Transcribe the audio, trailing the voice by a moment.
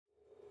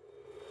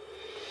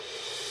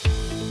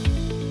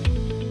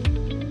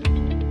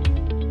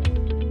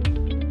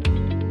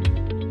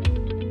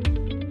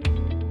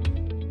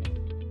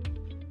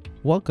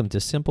Welcome to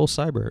Simple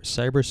Cyber,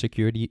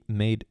 Cybersecurity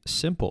Made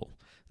Simple,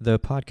 the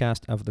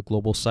podcast of the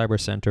Global Cyber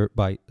Center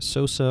by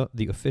SOSA,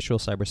 the official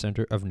cyber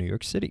center of New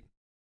York City.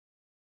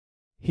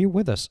 Here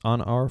with us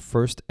on our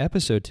first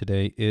episode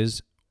today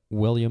is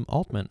William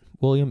Altman.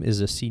 William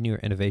is a senior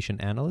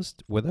innovation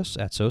analyst with us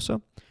at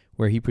SOSA,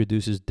 where he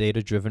produces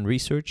data-driven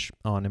research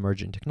on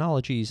emerging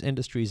technologies,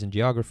 industries, and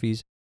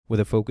geographies with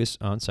a focus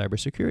on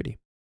cybersecurity.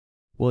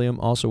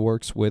 William also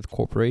works with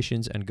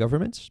corporations and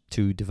governments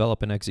to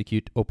develop and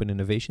execute open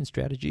innovation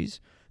strategies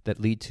that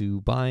lead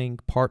to buying,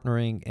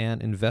 partnering,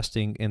 and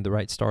investing in the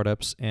right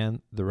startups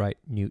and the right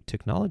new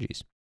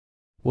technologies.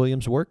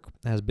 William's work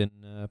has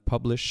been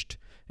published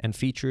and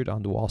featured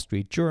on the Wall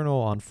Street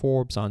Journal, on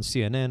Forbes, on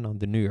CNN, on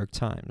the New York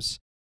Times.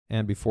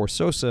 And before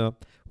SOSA,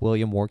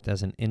 William worked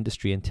as an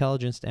industry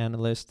intelligence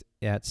analyst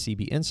at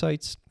CB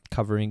Insights,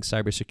 covering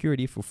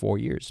cybersecurity for 4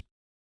 years.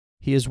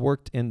 He has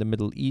worked in the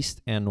Middle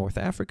East and North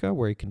Africa,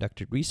 where he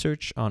conducted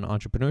research on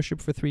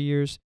entrepreneurship for 3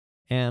 years,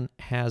 and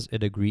has a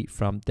degree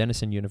from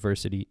Denison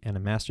University and a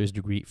master's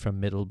degree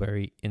from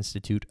Middlebury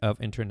Institute of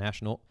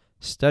International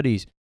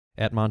Studies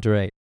at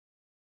Monterey.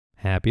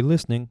 Happy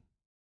listening.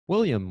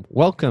 William,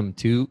 welcome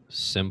to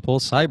Simple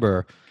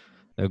Cyber,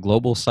 the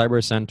Global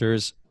Cyber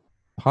Center's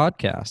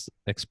podcast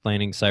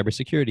explaining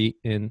cybersecurity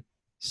in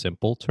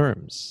simple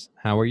terms.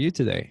 How are you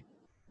today?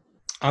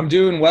 I'm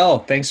doing well.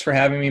 Thanks for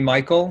having me,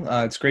 Michael.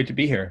 It's great to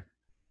be here.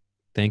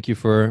 Thank you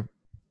for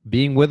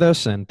being with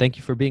us, and thank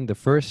you for being the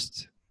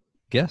first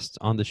guest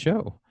on the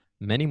show.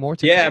 Many more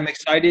to Yeah, come. I'm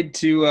excited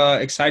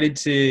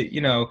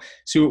to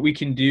see what we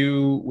can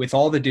do with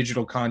all the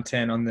digital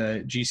content on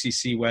the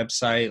GCC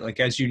website. Like,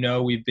 as you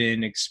know, we've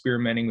been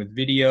experimenting with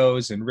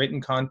videos and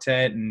written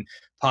content, and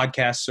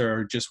podcasts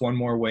are just one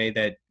more way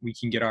that we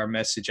can get our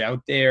message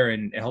out there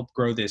and help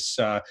grow this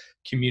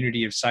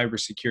community of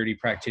cybersecurity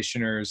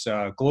practitioners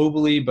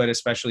globally, but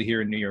especially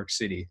here in New York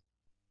City.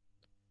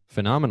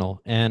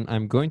 Phenomenal. And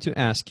I'm going to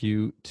ask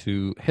you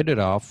to hit it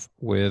off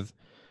with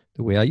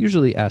the way I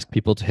usually ask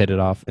people to hit it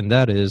off, and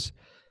that is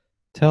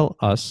tell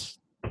us,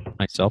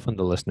 myself and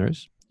the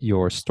listeners,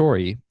 your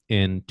story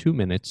in 2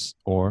 minutes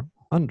or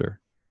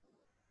under.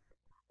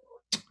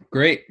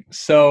 Great.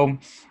 So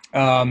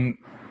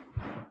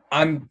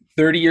I'm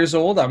 30 years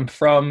old. I'm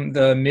from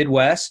the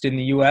Midwest in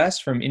the U.S.,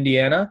 from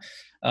Indiana.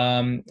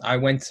 I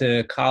went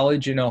to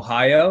college in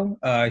Ohio.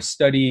 I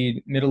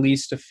studied Middle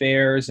East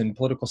affairs and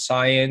political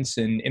science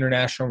and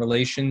international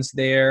relations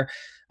there.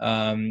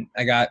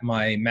 I got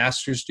my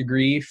master's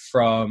degree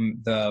from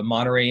the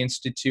Monterey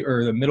Institute,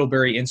 or the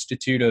Middlebury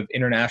Institute of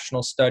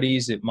International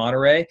Studies at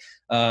Monterey,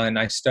 and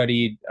I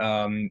studied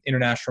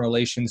international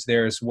relations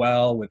there as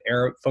well, with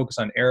focus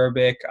on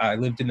Arabic. I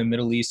lived in the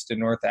Middle East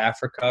and North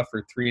Africa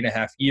for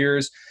 3.5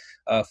 years.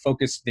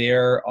 Focused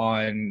there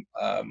on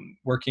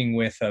working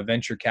with a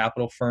venture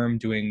capital firm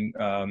doing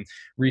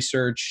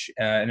research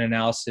and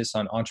analysis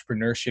on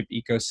entrepreneurship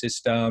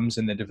ecosystems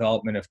and the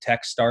development of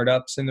tech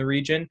startups in the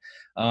region.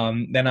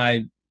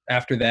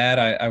 After that,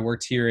 I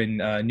worked here in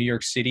New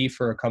York City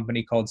for a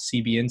company called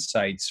CB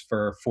Insights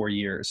for 4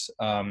 years.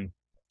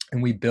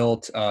 And we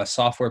built a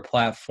software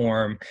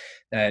platform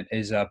that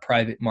is a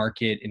private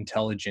market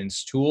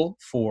intelligence tool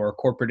for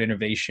corporate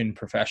innovation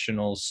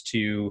professionals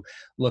to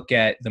look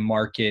at the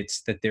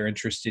markets that they're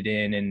interested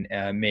in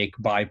and make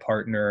buy,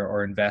 partner,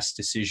 or invest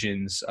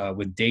decisions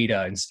with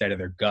data instead of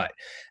their gut.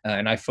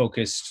 And I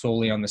focused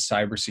solely on the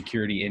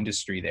cybersecurity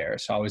industry there.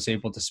 So I was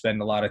able to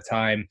spend a lot of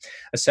time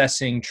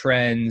assessing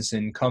trends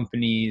and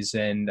companies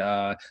and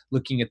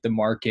looking at the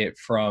market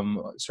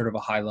from sort of a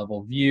high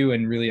level view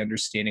and really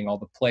understanding all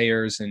the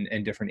players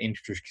and different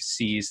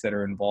intricacies that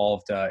are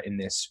involved in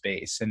this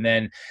space. And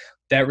then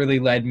that really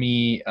led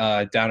me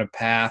down a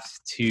path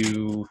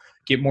to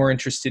get more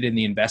interested in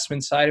the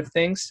investment side of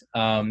things.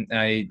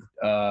 I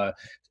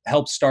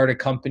helped start a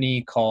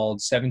company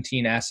called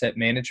 17 Asset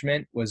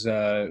Management, was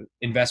a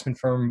investment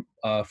firm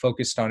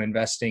focused on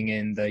investing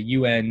in the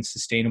UN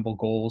Sustainable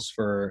Goals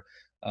for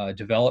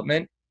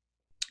Development.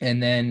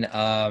 And then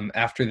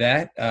after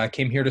that,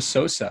 came here to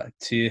SOSA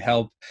to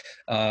help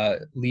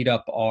lead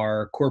up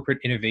our corporate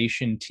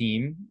innovation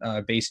team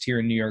based here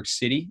in New York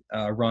City,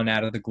 run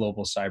out of the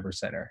Global Cyber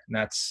Center. And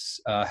that's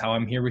how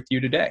I'm here with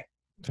you today.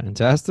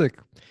 Fantastic.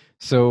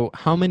 So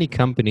how many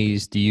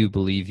companies do you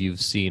believe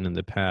you've seen in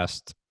the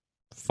past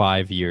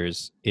 5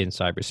 years in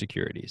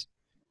cybersecurity?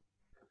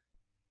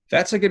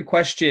 That's a good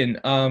question.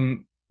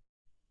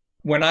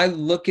 When I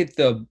look at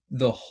the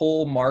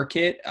whole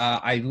market,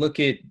 I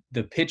look at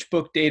the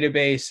PitchBook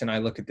database and I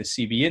look at the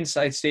CB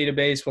Insights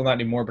database. Well, not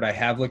anymore, but I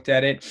have looked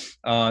at it,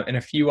 and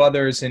a few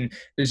others. And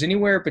there's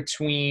anywhere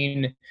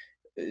between,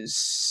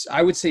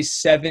 I would say,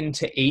 7,000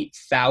 to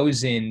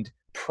 8,000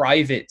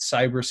 private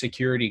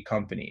cybersecurity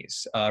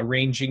companies,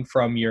 ranging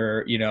from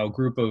your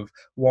group of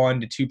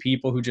 1 to 2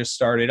 people who just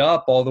started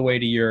up, all the way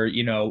to your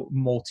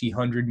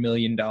multi-$100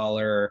 million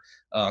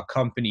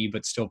company,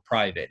 but still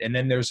private. And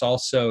then there's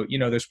also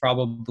there's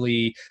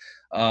probably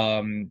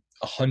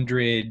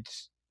 100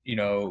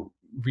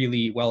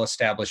 really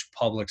well-established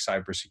public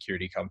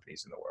cybersecurity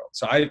companies in the world.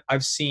 So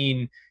I've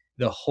seen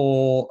the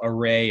whole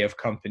array of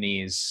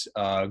companies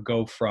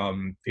go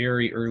from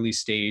very early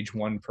stage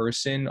one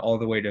person all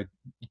the way to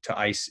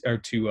ICE or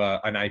to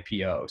an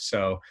IPO.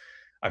 So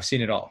I've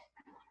seen it all.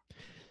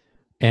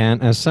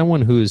 And as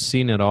someone who's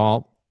seen it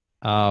all,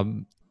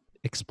 um,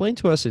 explain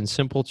to us in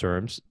simple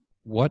terms,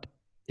 what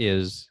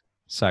is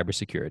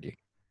cybersecurity?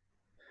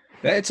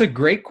 That's a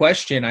great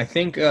question. I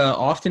think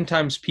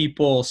oftentimes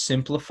people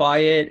simplify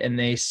it and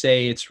they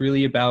say it's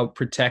really about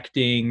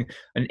protecting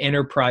an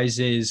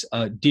enterprise's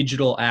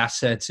digital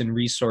assets and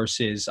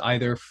resources,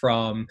 either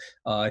from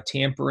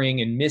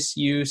tampering and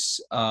misuse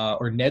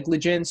or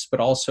negligence,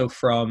 but also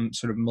from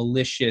sort of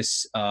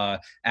malicious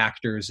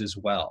actors as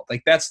well.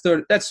 Like that's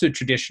the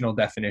traditional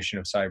definition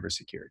of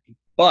cybersecurity.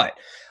 But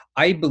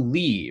I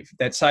believe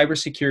that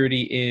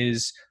cybersecurity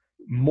is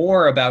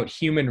more about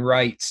human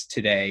rights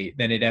today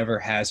than it ever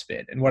has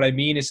been. And what I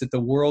mean is that the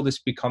world is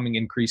becoming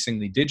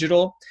increasingly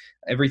digital.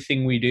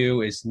 Everything we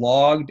do is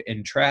logged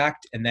and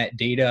tracked, and that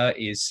data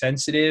is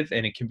sensitive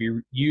and it can be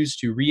used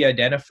to re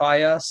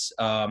identify us,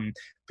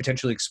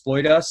 potentially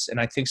exploit us. And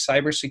I think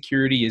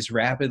cybersecurity is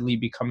rapidly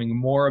becoming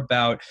more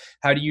about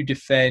how do you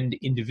defend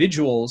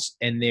individuals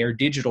and their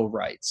digital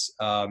rights,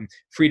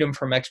 freedom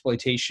from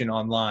exploitation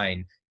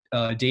online,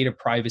 data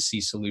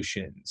privacy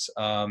solutions.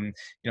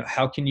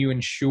 How can you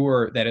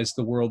ensure that as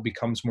the world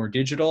becomes more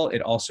digital,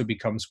 it also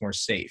becomes more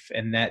safe?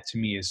 And that to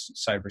me is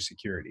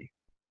cybersecurity.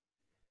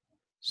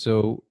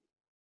 So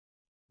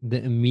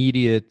the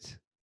immediate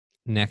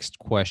next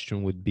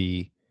question would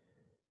be,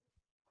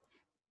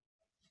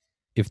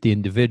 if the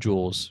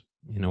individuals,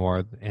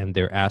 are and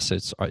their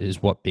assets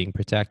is what being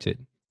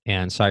protected,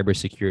 and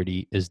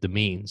cybersecurity is the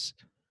means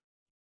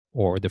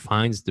or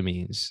defines the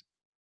means,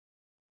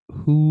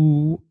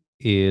 who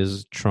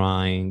is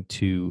trying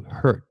to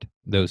hurt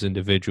those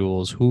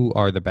individuals? Who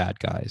are the bad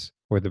guys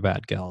or the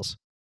bad gals?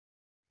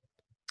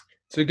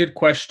 It's a good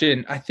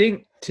question. I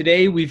think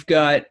today we've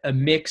got a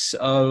mix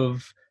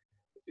of,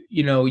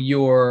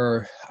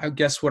 I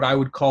guess what I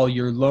would call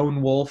your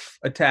lone wolf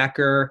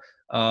attacker,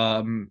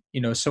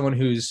 someone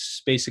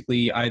who's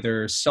basically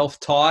either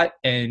self-taught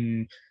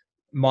and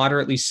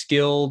moderately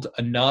skilled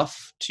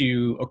enough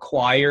to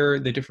acquire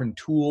the different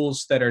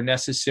tools that are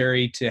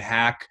necessary to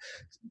hack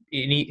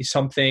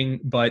something,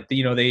 but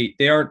they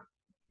aren't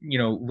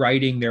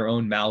writing their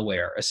own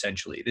malware.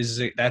 Essentially,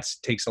 that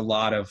takes a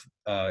lot of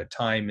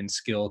time and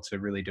skill to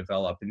really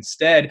develop.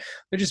 Instead,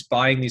 they're just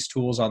buying these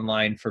tools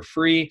online for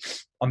free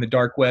on the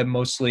dark web,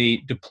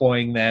 mostly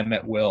deploying them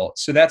at will.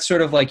 So that's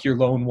sort of like your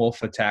lone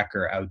wolf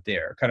attacker out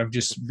there, kind of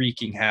just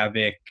wreaking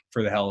havoc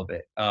for the hell of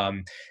it.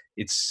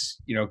 It's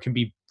can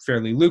be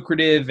fairly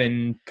lucrative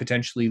and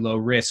potentially low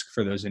risk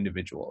for those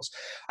individuals.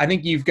 I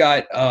think you've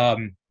got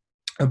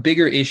a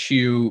bigger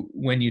issue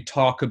when you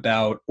talk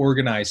about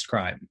organized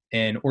crime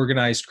and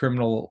organized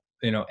criminal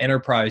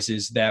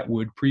enterprises that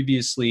would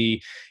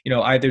previously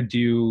either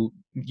do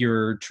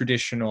your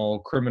traditional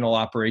criminal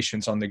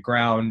operations on the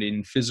ground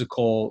in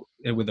physical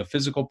with a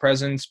physical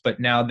presence, but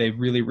now they've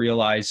really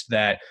realized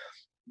that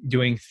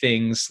doing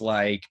things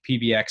like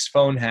PBX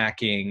phone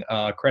hacking,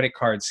 credit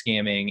card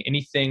scamming,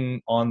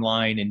 anything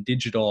online and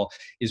digital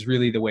is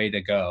really the way to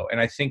go. And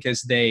I think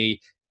as they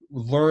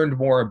learned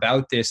more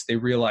about this, they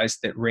realized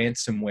that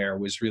ransomware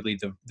was really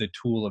the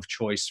tool of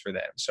choice for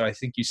them. So I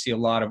think you see a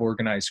lot of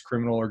organized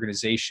criminal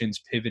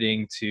organizations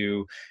pivoting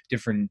to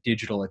different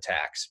digital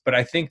attacks. But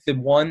I think the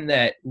one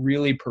that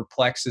really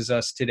perplexes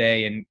us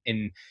today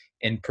and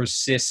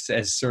persists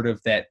as sort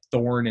of that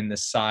thorn in the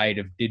side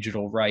of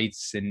digital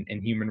rights and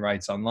human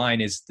rights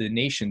online is the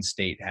nation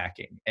state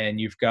hacking.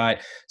 And you've got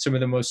some of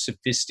the most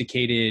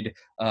sophisticated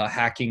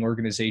hacking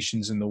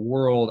organizations in the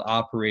world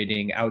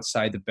operating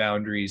outside the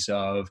boundaries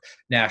of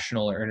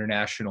national or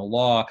international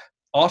law,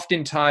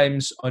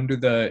 oftentimes under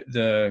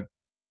the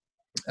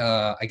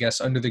I guess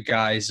under the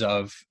guise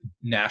of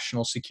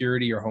national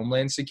security or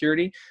homeland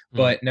security,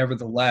 but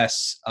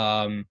nevertheless,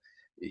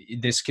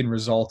 this can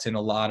result in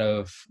a lot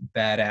of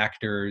bad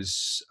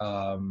actors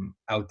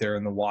out there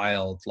in the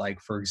wild. Like,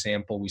 for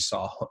example, we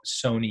saw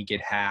Sony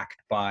get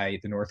hacked by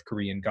the North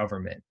Korean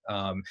government.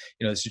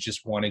 This is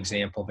just one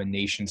example of a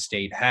nation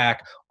state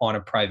hack on a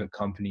private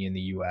company in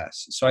the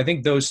US. So I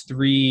think those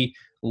three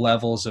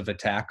levels of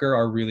attacker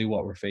are really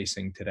what we're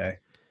facing today.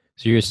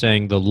 So you're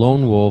saying the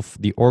lone wolf,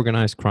 the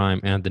organized crime,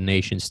 and the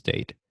nation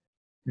state.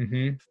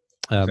 Mm-hmm.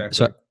 Exactly.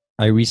 So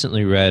I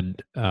recently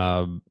read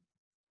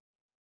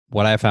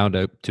what I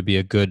found to be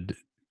a good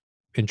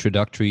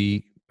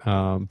introductory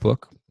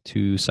book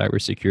to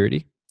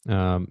cybersecurity.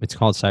 It's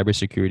called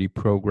Cybersecurity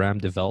Program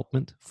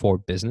Development for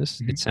Business.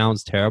 Mm-hmm. It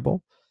sounds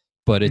terrible,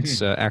 but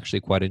it's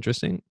actually quite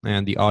interesting.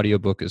 And the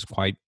audiobook is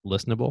quite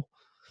listenable.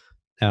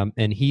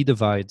 And he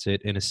divides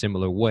it in a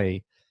similar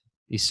way.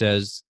 He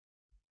says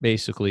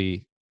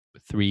basically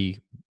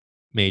three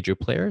major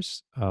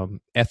players: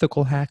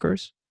 ethical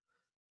hackers,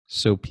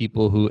 so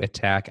people who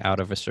attack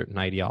out of a certain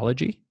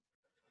ideology.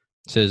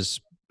 It says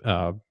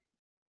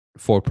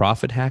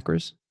for-profit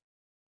hackers,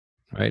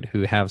 right,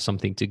 who have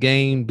something to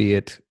gain, be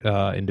it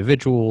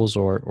individuals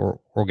or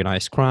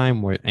organized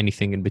crime or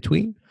anything in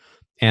between.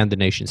 and the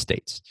nation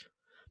states.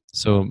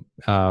 So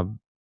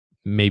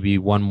maybe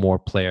one more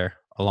player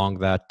along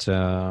that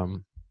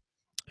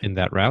in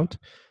that route.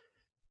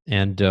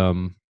 And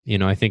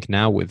I think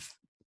now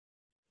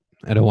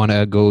I don't want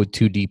to go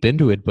too deep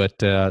into it,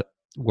 but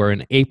we're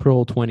in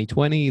April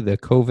 2020. The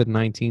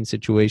COVID-19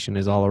 situation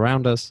is all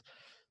around us,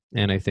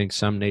 and I think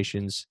some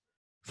nations,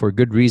 for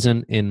good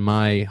reason, in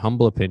my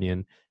humble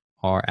opinion,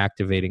 are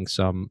activating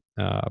some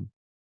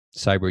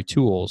cyber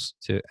tools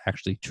to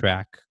actually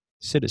track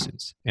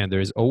citizens. And there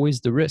is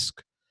always the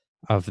risk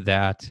of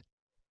that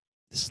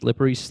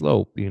slippery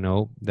slope,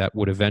 that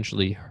would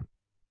eventually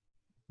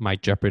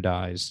might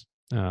jeopardize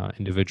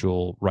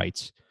individual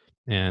rights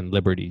and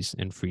liberties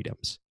and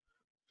freedoms.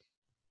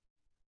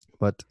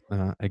 But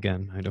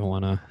again, I don't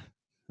want to.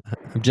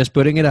 I'm just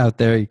putting it out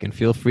there. You can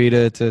feel free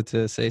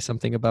to say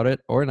something about it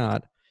or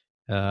not.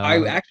 I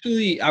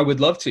would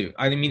love to.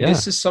 I mean, Yeah.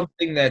 this is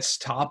something that's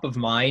top of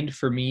mind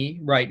for me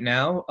right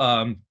now.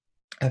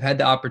 I've had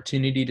the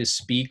opportunity to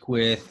speak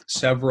with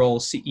several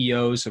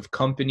CEOs of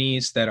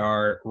companies that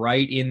are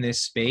right in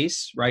this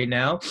space right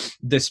now.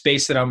 The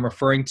space that I'm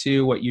referring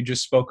to, what you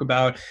just spoke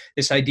about,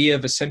 this idea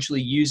of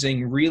essentially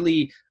using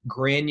really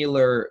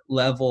granular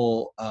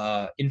level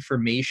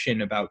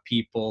information about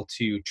people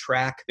to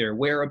track their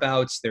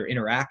whereabouts, their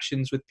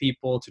interactions with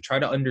people, to try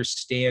to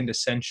understand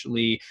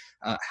essentially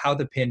how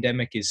the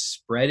pandemic is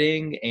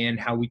spreading and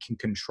how we can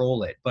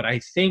control it. But I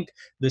think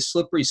the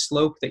slippery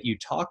slope that you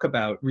talk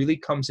about really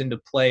comes into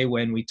play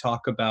when we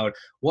talk about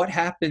what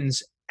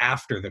happens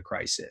after the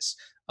crisis.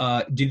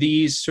 Do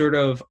these sort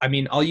of, I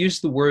mean, I'll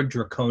use the word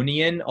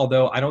draconian,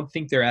 although I don't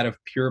think they're out of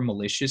pure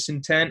malicious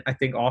intent. I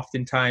think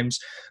oftentimes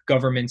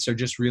governments are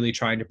just really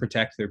trying to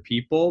protect their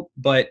people,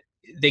 but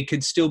they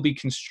could still be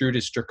construed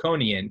as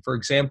draconian. For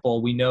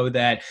example, we know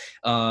that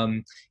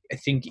I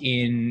think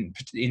in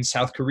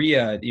South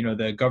Korea,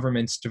 the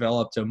government's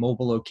developed a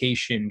mobile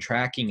location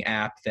tracking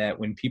app that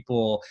when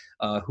people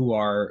who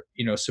are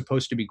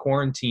supposed to be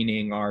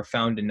quarantining are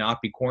found to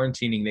not be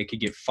quarantining, they could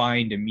get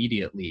fined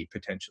immediately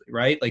potentially,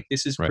 right? Like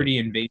this is pretty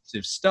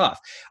invasive stuff.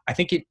 I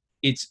think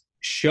it's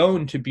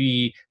shown to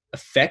be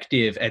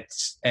effective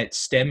at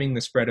stemming the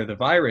spread of the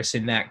virus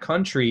in that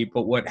country,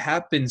 but what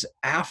happens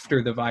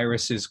after the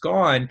virus is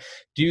gone?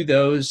 Do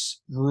those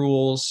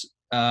rules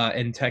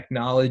and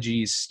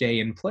technologies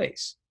stay in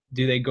place?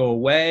 Do they go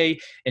away,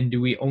 and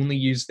do we only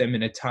use them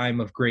in a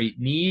time of great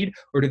need,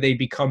 or do they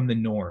become the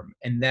norm?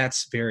 And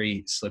that's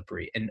very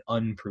slippery and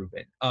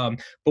unproven.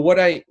 But what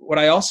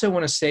I also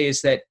want to say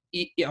is that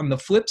on the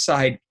flip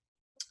side,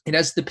 it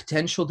has the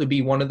potential to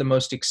be one of the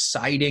most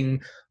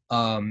exciting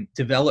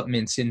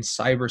developments in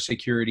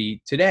cybersecurity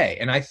today.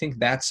 And I think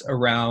that's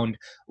around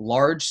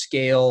large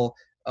scale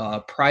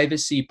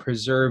privacy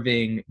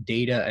preserving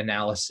data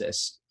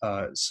analysis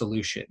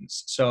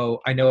solutions. So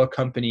I know a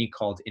company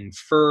called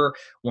Infer,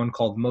 one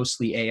called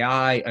Mostly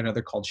AI,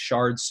 another called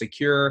Shard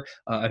Secure,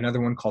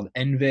 another one called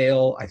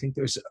Enveil. I think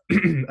there's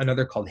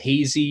another called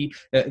Hazy.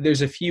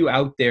 There's a few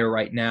out there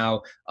right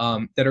now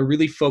that are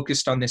really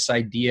focused on this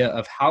idea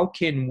of how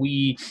can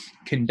we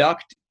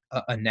conduct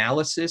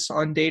analysis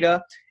on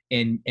data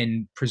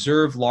and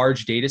preserve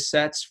large data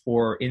sets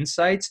for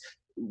insights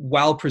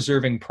while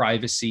preserving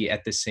privacy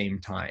at the same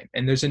time.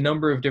 And there's a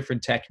number of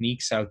different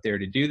techniques out there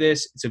to do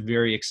this. It's a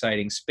very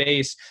exciting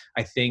space.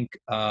 I think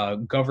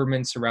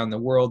governments around the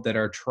world that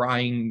are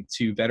trying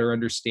to better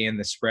understand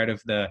the spread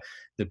of the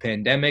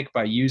pandemic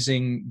by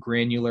using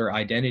granular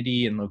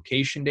identity and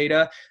location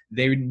data,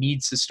 they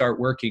need to start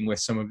working with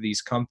some of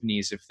these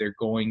companies if they're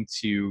going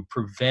to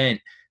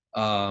prevent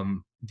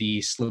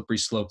the slippery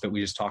slope that we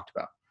just talked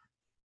about.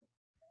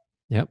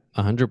 Yep,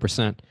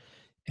 100%.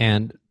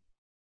 And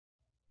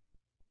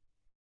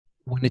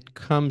when it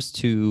comes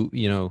to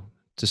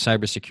to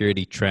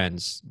cybersecurity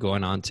trends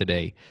going on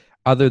today,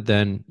 other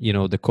than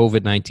the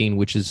COVID-19,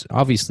 which is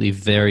obviously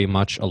very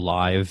much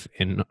alive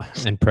and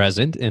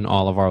present in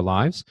all of our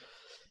lives,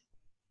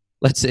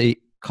 let's say a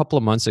couple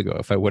of months ago,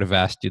 if I would have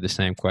asked you the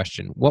same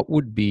question, what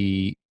would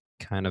be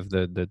kind of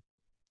the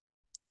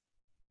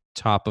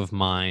top of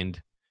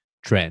mind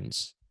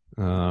trends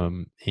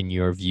in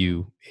your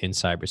view in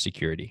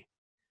cybersecurity?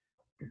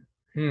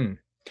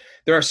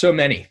 There are so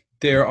many.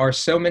 There are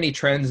so many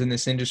trends in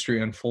this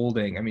industry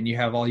unfolding. I mean, you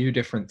have all your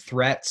different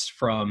threats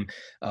from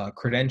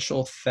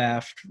credential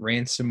theft,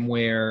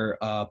 ransomware,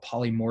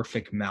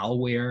 polymorphic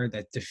malware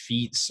that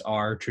defeats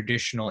our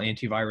traditional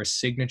antivirus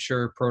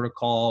signature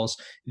protocols.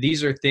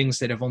 These are things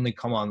that have only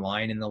come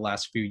online in the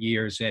last few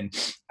years. And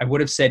I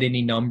would have said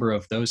any number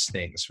of those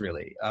things,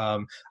 really.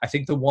 I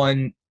think the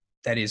one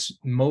that is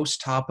most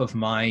top of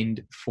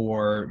mind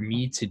for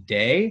me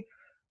today,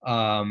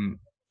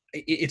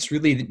 it's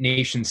really the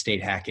nation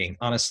state hacking.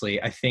 Honestly,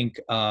 I think,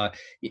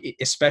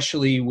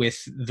 especially with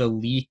the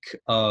leak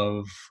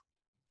of,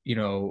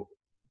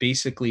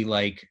 basically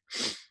like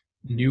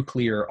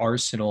nuclear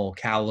arsenal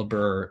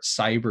caliber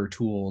cyber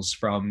tools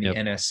from the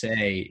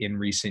NSA in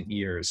recent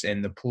years,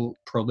 and the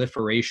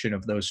proliferation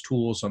of those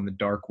tools on the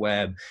dark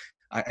web,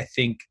 I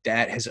think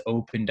that has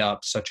opened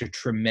up such a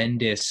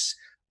tremendous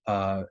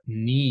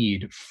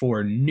need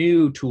for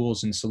new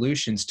tools and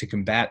solutions to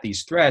combat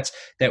these threats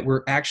that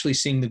we're actually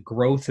seeing the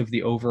growth of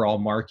the overall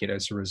market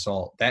as a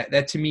result.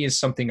 That to me is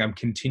something I'm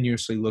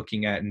continuously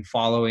looking at and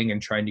following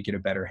and trying to get a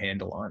better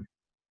handle on.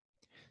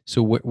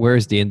 So where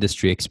is the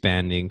industry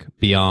expanding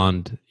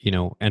beyond,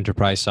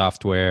 enterprise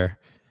software,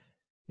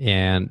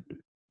 and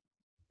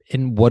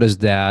what does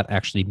that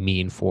actually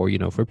mean for,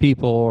 for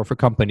people or for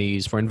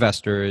companies, for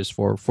investors,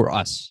 for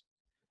us?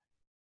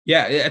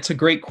 Yeah, that's a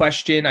great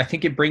question. I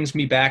think it brings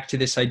me back to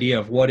this idea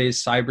of what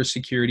is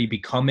cybersecurity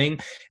becoming,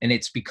 and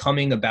it's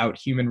becoming about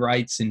human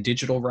rights and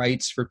digital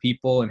rights for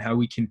people and how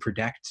we can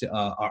protect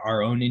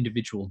our own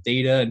individual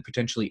data and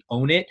potentially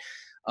own it.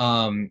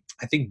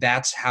 I think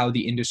that's how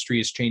the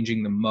industry is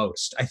changing the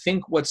most. I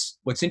think what's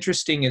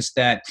interesting is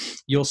that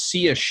you'll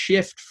see a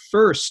shift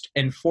first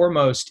and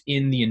foremost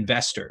in the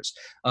investors.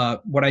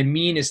 What I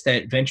mean is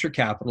that venture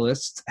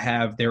capitalists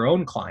have their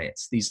own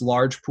clients, these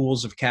large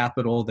pools of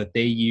capital that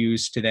they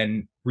use to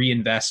then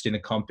reinvest in the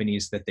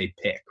companies that they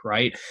pick,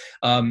 right?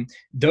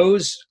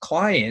 Those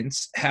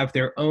clients have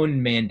their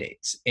own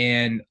mandates,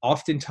 and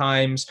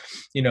oftentimes,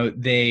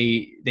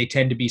 they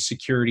tend to be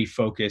security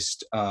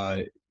focused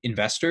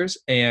investors,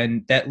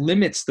 and that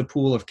limits the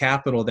pool of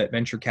capital that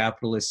venture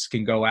capitalists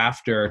can go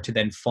after to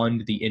then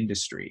fund the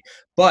industry.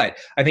 But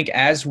I think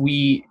as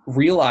we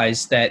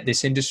realize that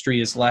this industry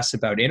is less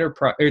about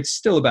enterprise, it's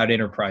still about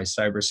enterprise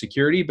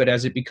cybersecurity, but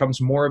as it becomes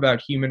more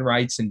about human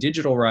rights and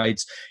digital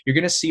rights, you're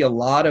going to see a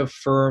lot of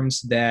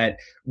firms that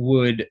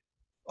would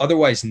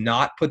otherwise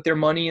not put their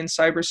money in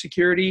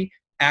cybersecurity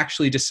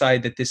actually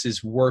decide that this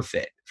is worth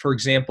it. For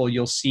example,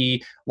 you'll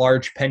see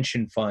large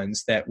pension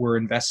funds that were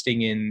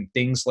investing in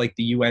things like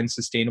the UN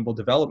Sustainable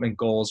Development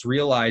Goals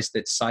realize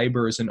that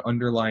cyber is an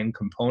underlying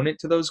component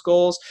to those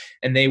goals,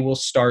 and they will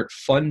start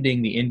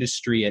funding the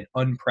industry at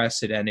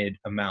unprecedented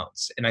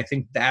amounts. And I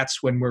think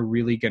that's when we're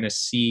really going to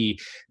see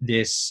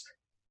this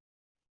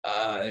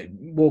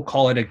we'll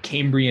call it a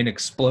Cambrian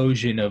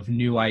explosion of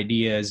new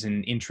ideas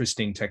and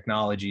interesting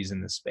technologies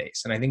in the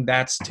space. And I think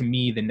that's, to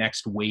me, the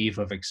next wave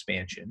of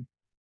expansion.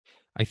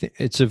 I think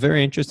it's a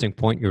very interesting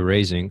point you're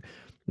raising.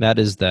 That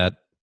is that,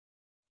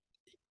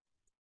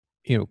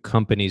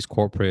 companies,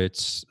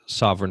 corporates,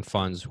 sovereign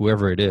funds,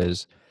 whoever it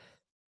is,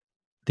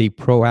 they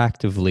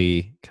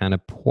proactively kind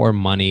of pour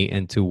money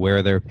into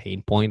where their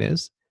pain point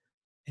is.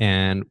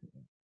 And,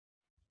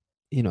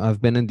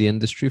 I've been in the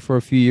industry for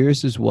a few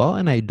years as well,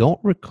 and I don't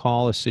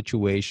recall a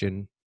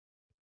situation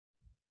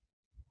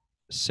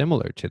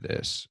similar to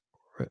this.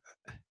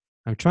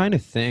 I'm trying to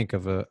think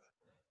of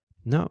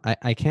no,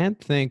 I can't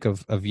think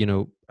of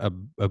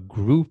a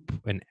group,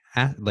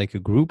 like a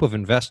group of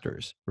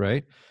investors,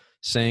 right?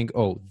 Saying,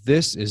 oh,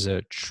 this is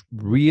a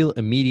real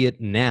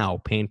immediate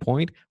now pain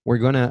point. We're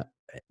going to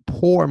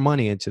pour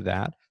money into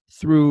that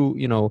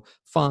through,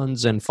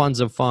 funds and funds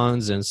of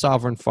funds and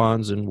sovereign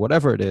funds and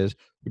whatever it is.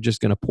 We're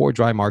just going to pour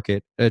dry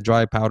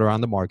powder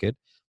on the market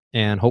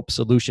and hope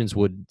solutions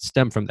would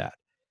stem from that.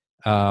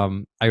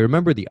 I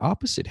remember the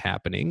opposite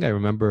happening. I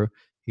remember,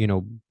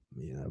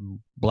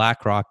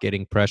 BlackRock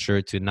getting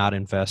pressure to not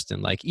invest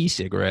in like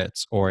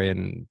e-cigarettes or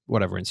in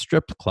whatever, in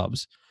strip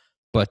clubs.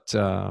 But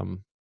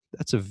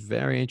that's a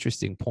very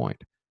interesting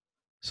point.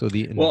 So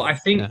Well, I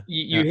think yeah,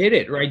 you yeah. hit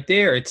it right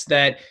there. It's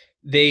that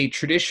they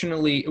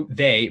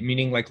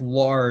meaning like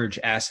large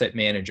asset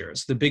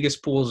managers, the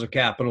biggest pools of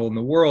capital in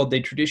the world, they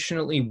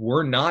traditionally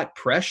were not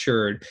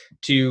pressured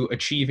to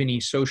achieve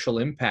any social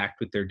impact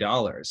with their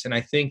dollars. And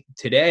I think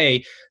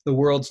today the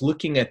world's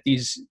looking at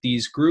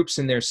these groups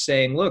and they're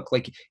saying, look,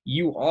 like,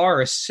 you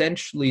are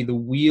essentially the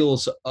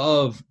wheels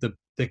of the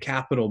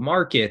capital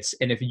markets,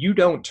 and if you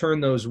don't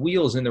turn those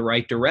wheels in the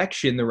right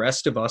direction, the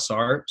rest of us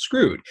are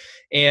screwed.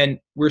 And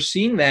we're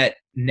seeing that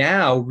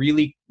now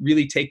really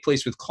take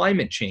place with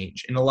climate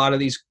change, and a lot of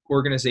these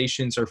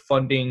organizations are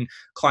funding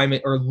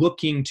climate or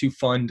looking to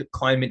fund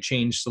climate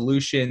change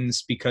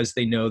solutions because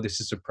they know this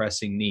is a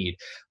pressing need.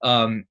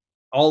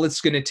 All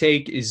it's going to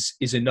take is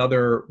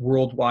another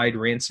worldwide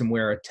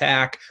ransomware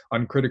attack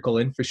on critical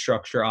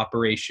infrastructure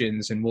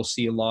operations, and we'll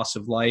see a loss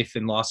of life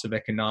and loss of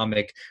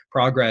economic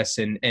progress.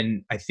 And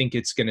I think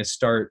it's going to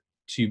start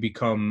to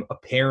become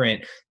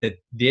apparent that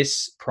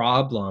this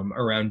problem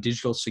around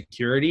digital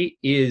security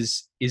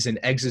is an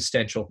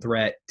existential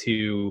threat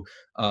to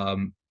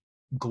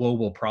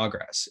global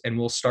progress, and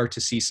we'll start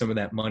to see some of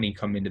that money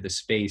come into the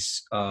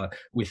space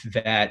with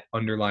that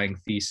underlying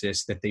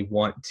thesis that they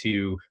want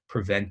to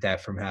prevent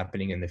that from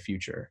happening in the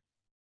future.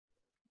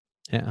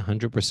 Yeah,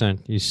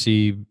 100%. You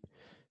see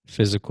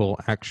physical,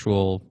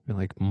 actual,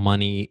 like,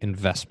 money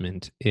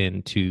investment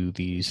into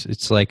these.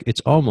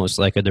 It's almost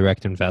like a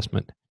direct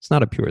investment. It's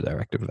not a pure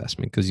direct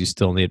investment because you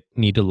still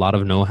need a lot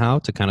of know-how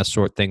to kind of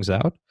sort things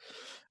out.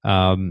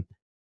 Um,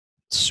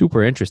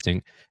 Super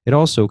interesting. It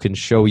also can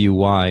show you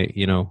why,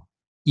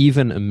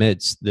 even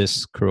amidst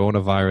this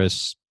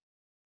coronavirus,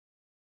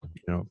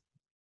 you know,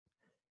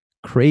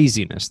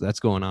 craziness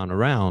that's going on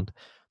around,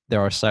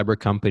 there are cyber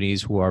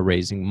companies who are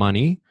raising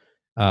money.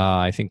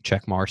 I think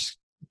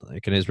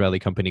like an Israeli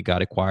company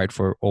got acquired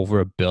for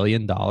over $1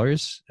 billion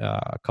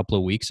a couple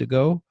of weeks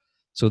ago.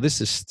 So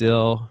this is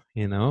still,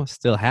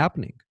 still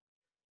happening.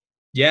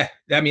 Yeah,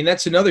 I mean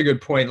that's another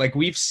good point. Like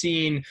we've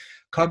seen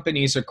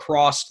companies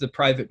across the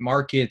private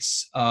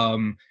markets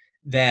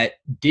that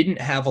didn't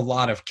have a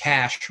lot of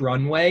cash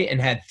runway and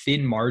had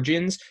thin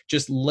margins,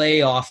 just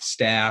lay off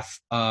staff,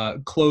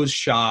 close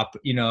shop,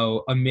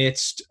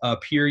 amidst a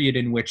period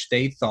in which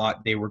they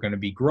thought they were going to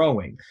be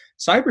growing.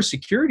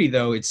 Cybersecurity,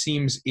 though, it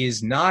seems,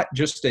 is not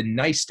just a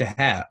nice to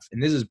have,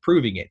 and this is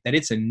proving it, that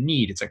it's a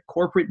need. It's a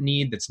corporate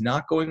need that's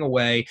not going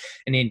away.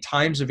 And in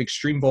times of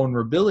extreme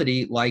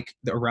vulnerability, like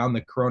around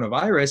the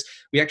coronavirus,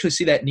 we actually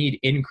see that need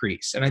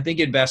increase. And I think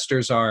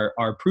investors are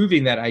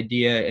proving that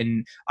idea.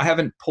 And I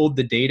haven't pulled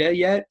the data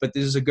yet, but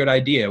this is a good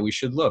idea. We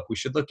should look. We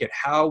should look at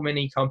how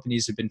many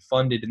companies have been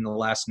funded in the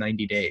last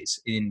 90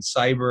 days in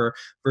cyber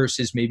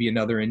versus maybe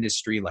another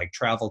industry like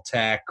travel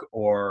tech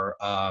or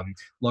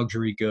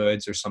luxury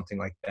goods or something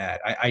like that.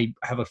 I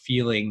have a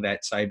feeling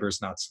that cyber is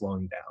not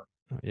slowing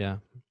down. Yeah.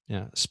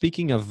 Yeah.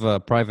 Speaking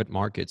of private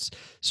markets,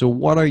 so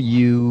what are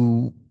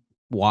you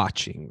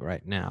watching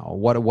right now?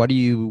 What do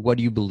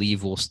you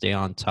believe will stay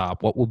on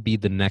top? What will be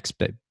the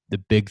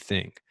big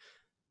thing?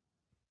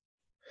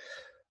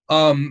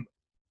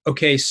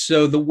 Okay,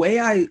 so the way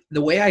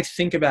I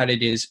think about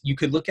it is you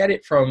could look at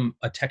it from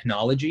a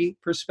technology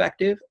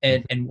perspective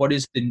and what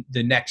is the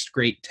next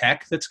great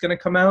tech that's going to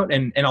come out,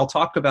 and I'll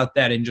talk about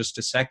that in just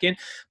a second.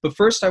 But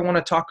first I want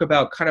to talk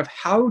about kind of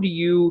how do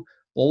you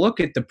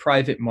look at the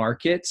private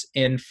markets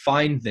and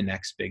find the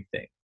next big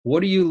thing.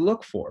 What do you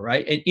look for,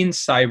 right? And in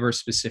cyber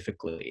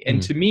specifically. And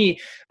Mm. to me,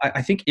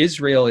 I think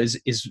Israel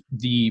is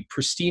the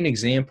pristine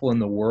example in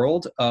the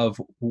world of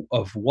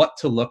what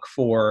to look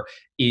for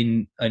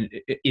in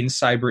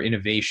cyber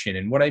innovation.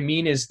 And what I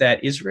mean is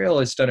that Israel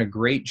has done a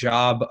great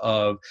job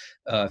of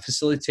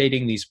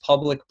facilitating these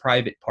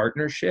public-private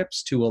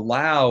partnerships to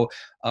allow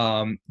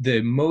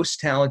the most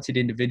talented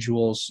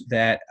individuals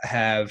that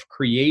have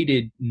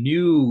created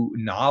new,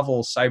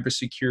 novel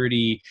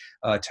cybersecurity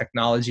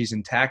technologies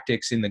and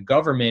tactics in the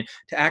government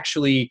to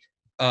actually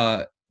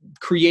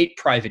create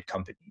private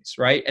companies,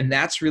 right? And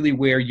that's really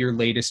where your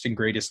latest and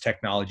greatest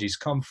technologies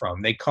come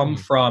from. They come Mm.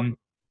 from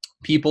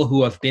people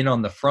who have been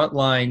on the front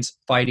lines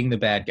fighting the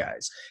bad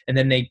guys, and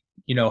then they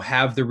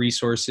have the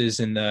resources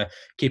and the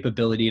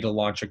capability to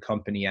launch a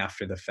company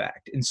after the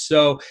fact. And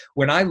so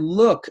when I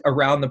look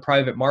around the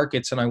private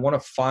markets and I want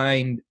to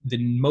find the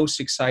most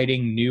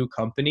exciting new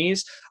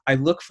companies, I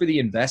look for the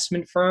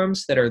investment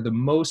firms that are the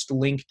most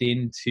linked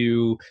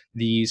into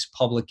these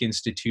public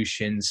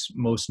institutions,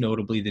 most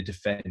notably the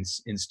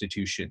defense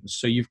institutions.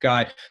 So you've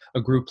got a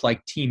group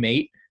like Team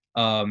 8,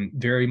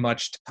 very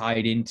much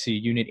tied into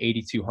Unit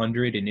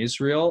 8200 in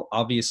Israel,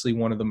 obviously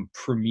one of the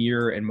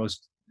premier and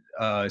most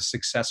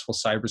successful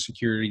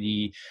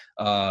cybersecurity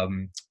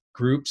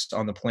groups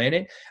on the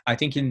planet. I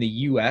think in the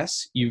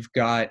US, you've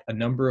got a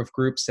number of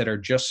groups that are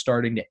just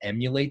starting to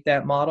emulate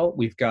that model.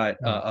 We've got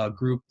Mm. a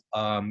group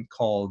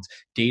called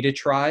Data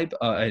Tribe,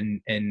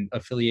 and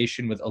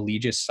affiliation with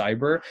Allegis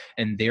Cyber,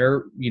 and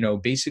they're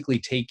basically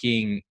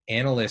taking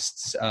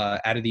analysts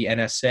out of the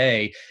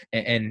NSA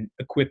and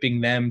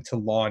equipping them to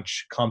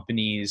launch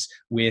companies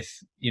with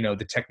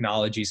the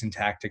technologies and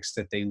tactics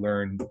that they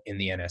learned in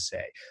the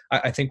NSA.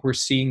 I think we're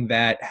seeing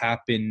that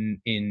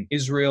happen in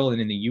Israel and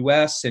in the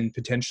US and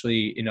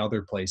potentially in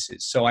other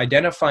places. So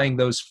identifying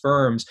those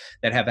firms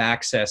that have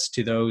access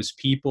to those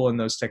people and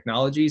those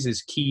technologies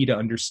is key to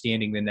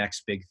understanding the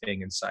next big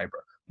thing in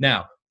cyber.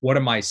 Now, what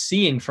am I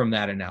seeing from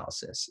that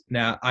analysis?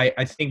 Now,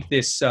 I think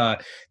this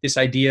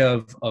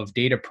idea of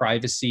data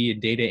privacy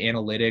and data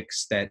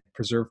analytics that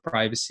preserve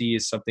privacy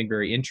is something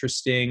very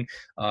interesting.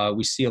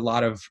 We see a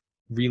lot of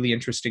really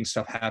interesting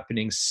stuff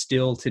happening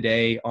still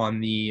today on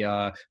the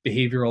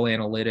behavioral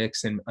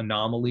analytics and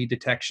anomaly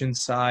detection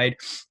side.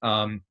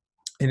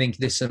 I think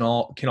this and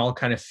all can all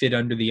kind of fit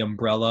under the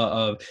umbrella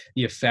of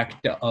the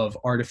effect of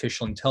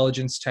artificial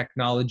intelligence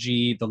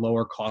technology, the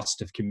lower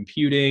cost of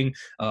computing,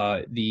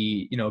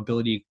 the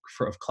ability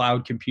of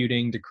cloud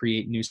computing to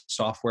create new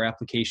software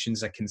applications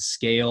that can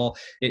scale.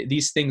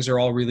 These things are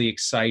all really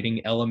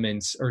exciting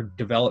elements or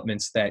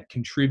developments that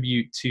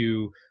contribute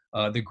to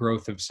the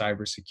growth of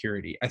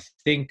cybersecurity. I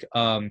think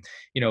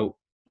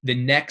the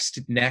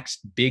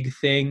next big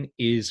thing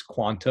is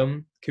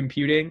quantum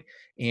computing,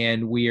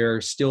 and we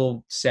are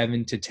still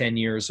 7 to 10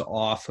 years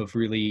off of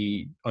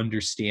really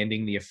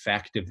understanding the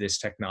effect of this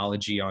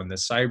technology on the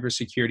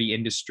cybersecurity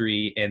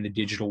industry and the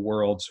digital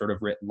world sort of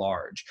writ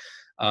large.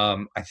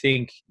 I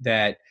think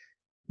that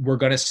we're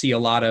going to see a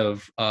lot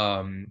of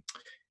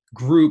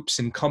groups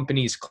and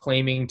companies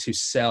claiming to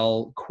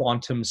sell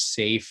quantum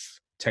safe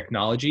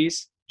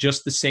technologies,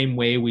 just the same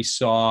way we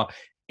saw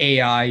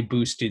AI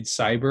boosted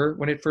cyber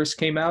when it first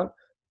came out.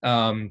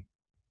 Um,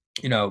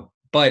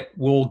 but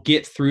we'll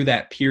get through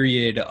that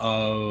period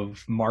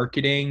of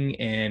marketing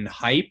and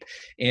hype,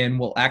 and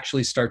we'll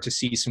actually start to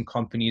see some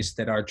companies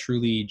that are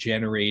truly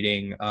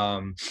generating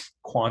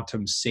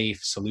quantum safe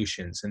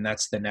solutions. And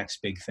that's the next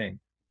big thing.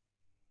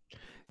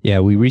 Yeah,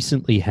 we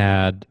recently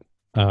had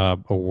a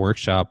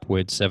workshop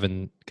with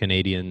 7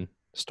 Canadian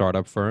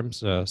startup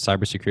firms,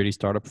 cybersecurity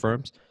startup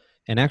firms,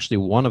 and actually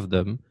one of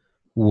them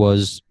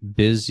was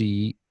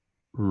busy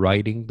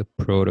writing the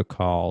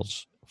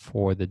protocols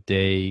for the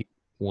day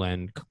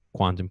when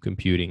quantum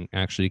computing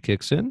actually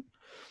kicks in.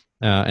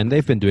 And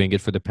they've been doing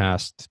it for the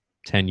past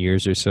 10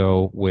 years or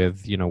so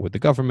with the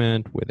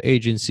government, with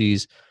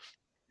agencies,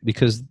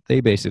 because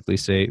they basically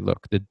say,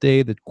 look, the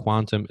day that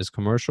quantum is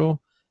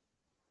commercial,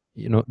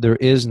 there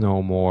is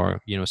no more,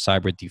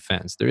 cyber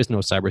defense. There is no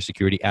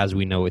cybersecurity as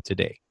we know it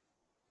today,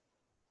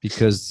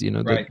 because, the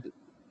Right.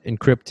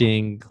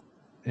 encrypting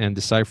and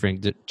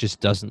deciphering just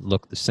doesn't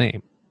look the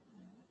same.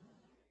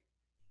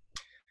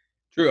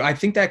 True. I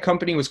think that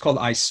company was called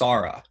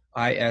Isara,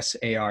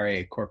 ISARA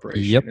Yep.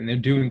 Corporation, and they're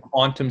doing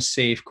quantum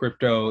safe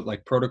crypto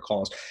like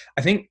protocols.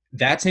 I think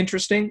that's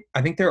interesting.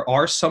 I think there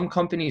are some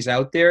companies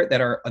out there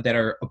that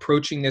are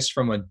approaching this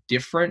from a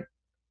different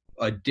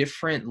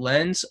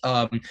lens.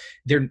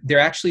 They're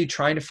actually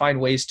trying to find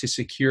ways to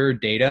secure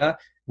data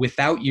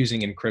without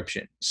using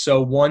encryption. So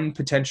one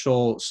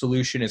potential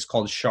solution is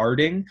called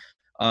sharding,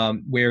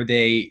 where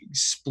they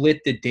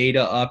split the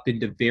data up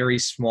into very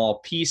small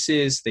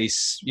pieces. They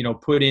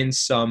put in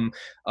some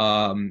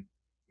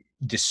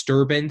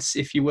disturbance,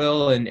 if you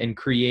will, and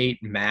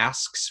create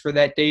masks for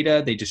that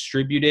data. They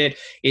distribute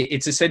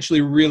it's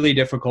essentially really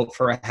difficult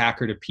for a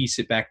hacker to piece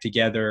it back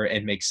together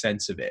and make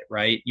sense of it,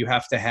 right? You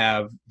have to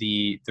have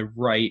the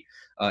right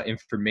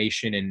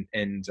information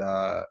and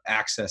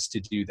access to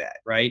do that,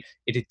 right?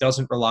 It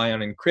doesn't rely on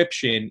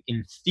encryption.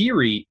 In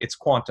theory, it's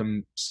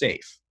quantum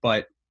safe,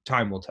 but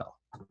time will tell.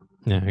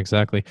 Yeah,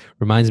 exactly.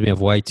 Reminds me of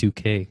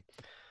Y2K.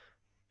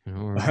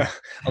 A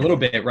little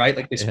bit, right?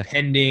 Like this Yeah.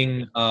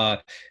 pending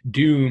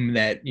doom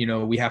that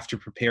we have to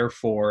prepare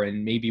for,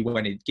 and maybe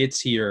when it gets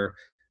here,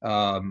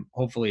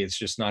 hopefully it's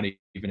just not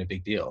even a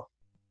big deal.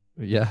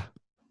 Yeah.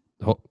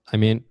 I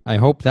mean, I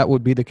hope that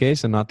would be the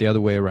case and not the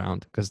other way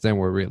around, because then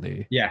we're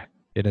really Yeah,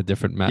 in a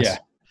different yeah,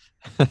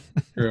 mess.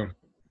 true.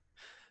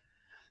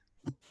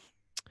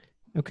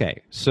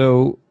 Okay,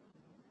 so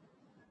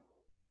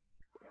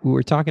we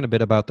were talking a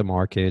bit about the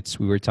markets.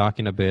 We were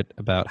talking a bit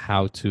about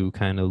how to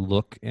kind of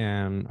look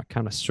and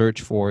kind of search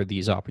for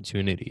these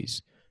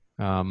opportunities.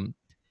 Um,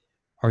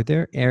 are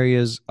there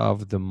areas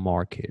of the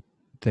market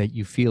that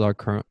you feel are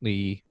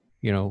currently,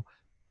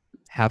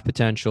 have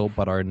potential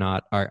but are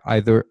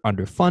either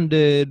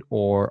underfunded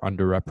or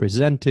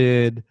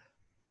underrepresented?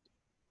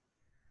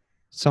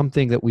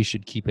 Something that we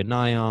should keep an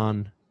eye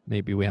on.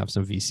 Maybe we have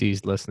some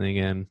VCs listening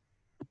in.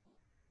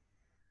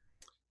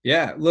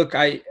 Yeah, look,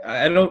 I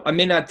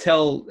may not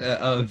tell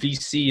a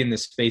VC in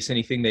this space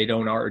anything they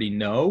don't already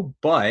know,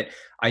 but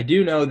I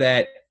do know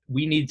that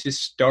we need to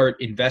start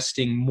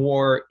investing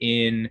more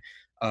in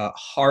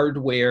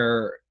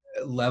hardware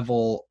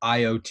level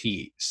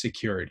IoT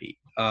security.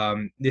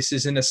 This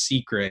isn't a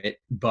secret,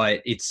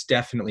 but it's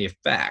definitely a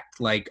fact.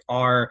 Like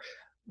our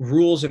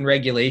rules and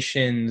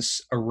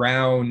regulations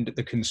around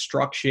the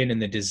construction and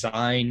the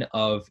design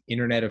of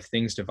Internet of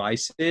Things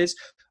devices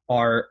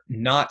are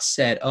not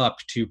set up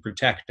to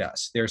protect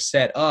us. They're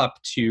set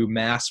up to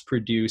mass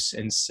produce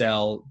and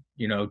sell,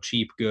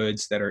 cheap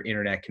goods that are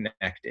internet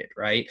connected,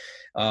 right?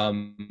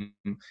 Um,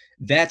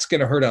 that's going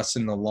to hurt us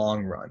in the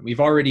long run. We've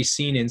already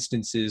seen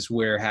instances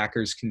where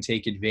hackers can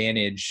take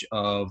advantage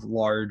of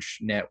large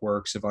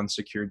networks of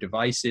unsecured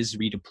devices,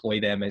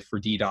 redeploy them for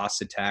DDoS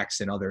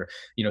attacks and other,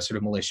 sort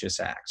of malicious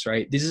acts,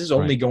 right? This is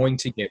Right. only going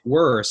to get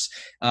worse.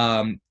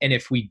 And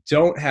if we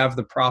don't have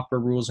the proper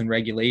rules and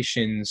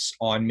regulations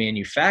on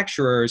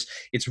manufacturers,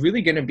 it's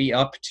really going to be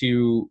up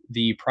to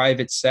the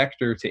private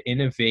sector to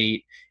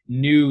innovate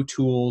new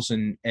tools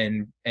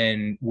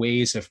and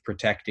ways of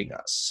protecting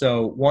us.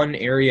 So one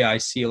area I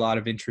see a lot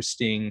of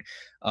interesting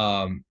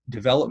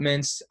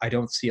developments. I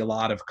don't see a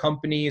lot of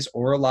companies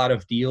or a lot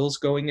of deals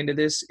going into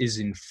this is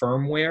in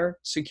firmware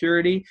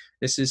security.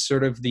 This is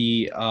sort of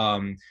the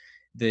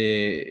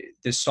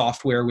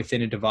software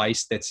within a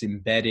device that's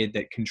embedded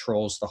that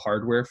controls the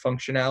hardware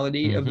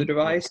functionality of Mm-hmm. the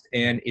device,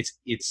 and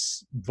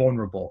it's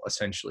vulnerable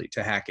essentially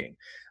to hacking.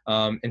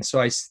 And so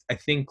I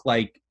think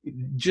like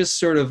just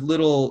sort of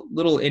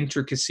little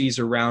intricacies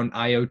around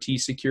IoT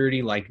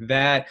security like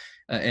that,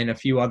 and a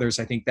few others.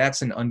 I think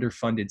that's an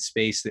underfunded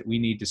space that we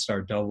need to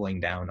start doubling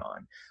down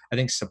on. I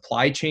think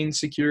supply chain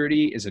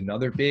security is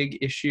another big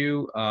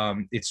issue.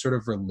 It's sort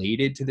of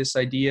related to this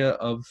idea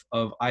of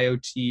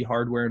IoT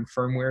hardware and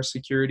firmware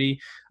security.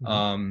 Mm-hmm.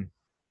 Um,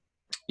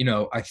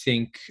 I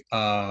think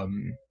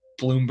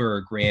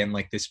Bloomberg ran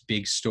like this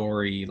big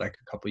story like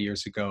a couple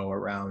years ago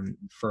around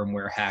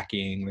firmware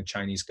hacking, the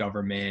Chinese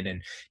government,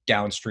 and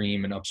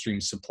downstream and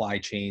upstream supply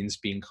chains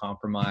being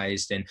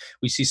compromised. And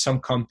we see some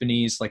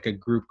companies like a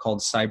group called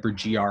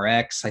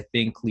CyberGRX, I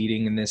think,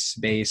 leading in this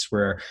space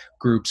where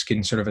groups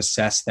can sort of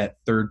assess that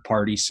third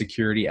party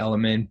security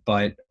element.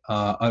 But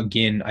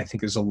again, I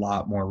think there's a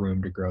lot more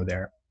room to grow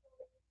there.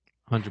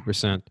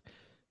 100%.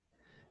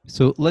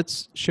 So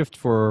let's shift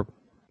for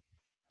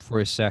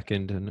a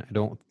second, and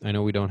I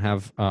know we don't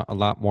have a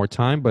lot more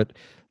time, but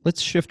let's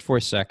shift for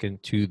a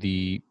second to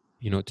the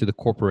to the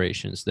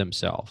corporations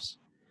themselves.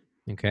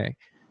 Okay.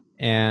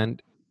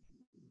 And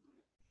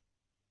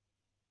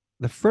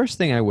the first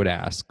thing I would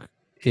ask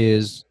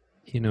is,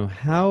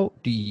 how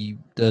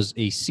does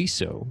a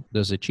CISO,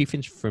 does a Chief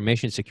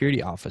Information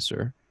Security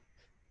Officer,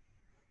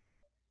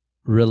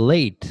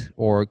 relate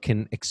or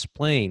can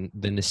explain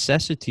the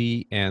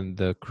necessity and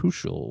the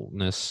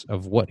crucialness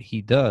of what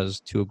he does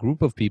to a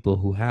group of people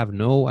who have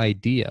no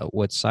idea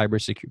what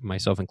cybersecurity,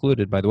 myself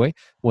included, by the way,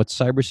 what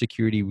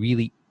cybersecurity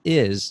really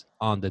is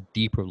on the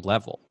deeper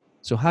level.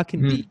 So how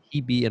can Mhm.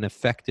 he be an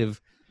effective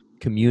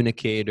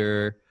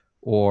communicator,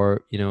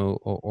 or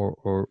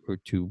or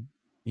to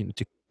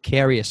to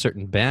carry a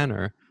certain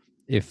banner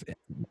if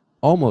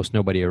almost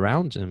nobody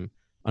around him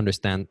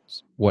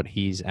understands what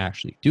he's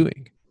actually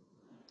doing?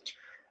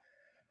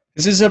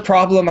 This is a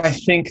problem I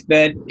think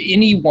that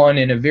anyone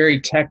in a very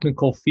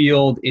technical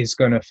field is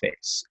going to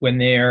face when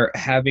they're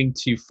having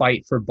to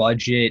fight for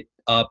budget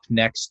up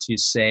next to,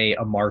 say,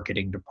 a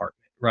marketing department,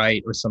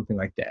 right? Or something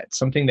like that.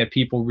 Something that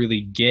people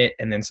really get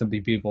and then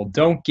something people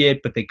don't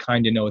get, but they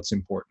kind of know it's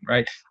important,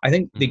 right? I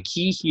think the Mm.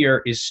 key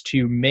here is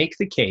to make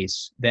the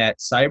case that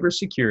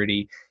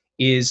cybersecurity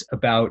is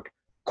about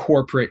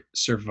corporate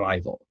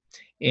survival.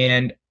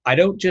 And I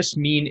don't just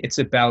mean it's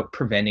about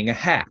preventing a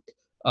hack.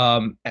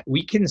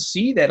 We can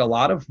see that a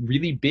lot of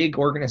really big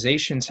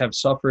organizations have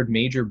suffered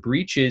major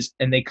breaches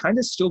and they kind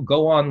of still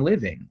go on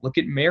living. Look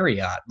at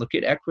Marriott, look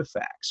at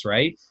Equifax,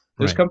 right?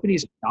 Those Right.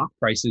 companies' stock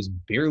prices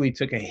barely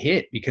took a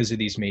hit because of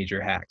these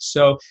major hacks.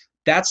 So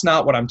that's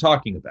not what I'm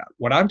talking about.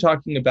 What I'm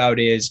talking about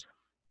is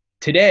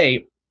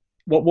today,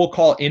 what we'll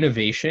call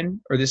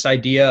innovation, or this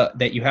idea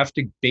that you have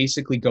to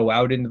basically go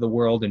out into the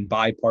world and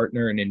buy,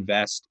 partner, and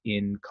invest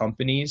in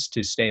companies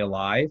to stay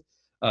alive.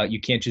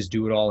 You can't just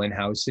do it all in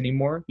house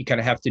anymore. You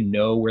kind of have to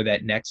know where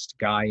that next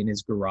guy in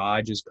his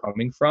garage is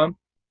coming from.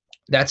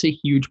 That's a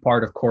huge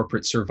part of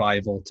corporate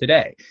survival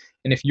today.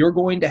 And if you're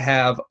going to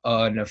have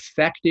an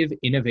effective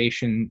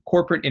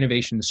corporate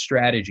innovation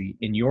strategy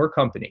in your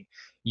company,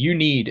 you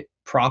need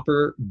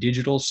proper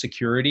digital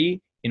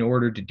security in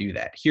order to do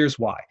that. Here's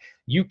why.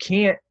 You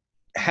can't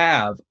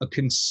have a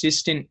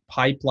consistent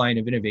pipeline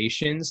of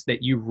innovations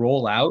that you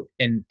roll out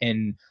and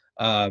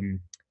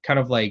kind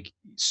of like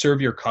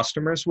serve your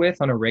customers with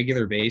on a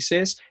regular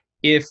basis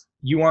if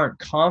you aren't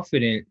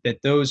confident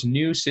that those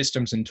new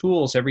systems and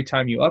tools, every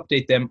time you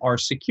update them, are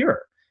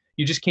secure.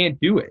 You just can't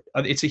do it.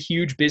 It's a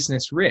huge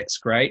business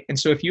risk, right? And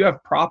so if you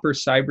have proper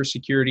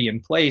cybersecurity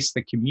in place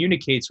that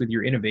communicates with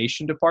your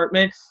innovation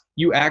department,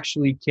 you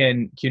actually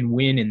can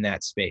win in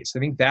that space. I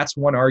think that's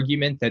one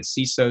argument that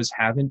CISOs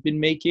haven't been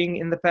making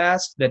in the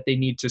past that they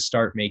need to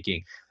start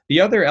making. The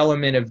other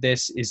element of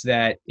this is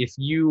that if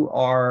you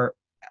are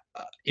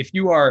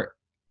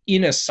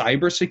in a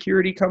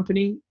cybersecurity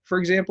company, for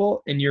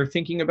example, and you're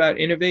thinking about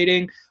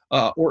innovating,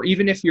 or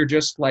even if you're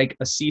just like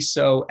a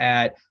CISO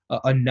at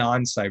a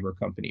non-cyber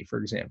company, for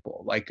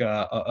example, like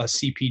a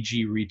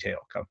CPG retail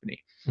company,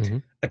 Mm-hmm.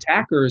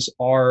 attackers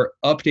are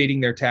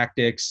updating their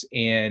tactics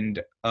and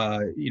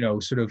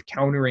sort of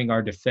countering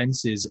our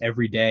defenses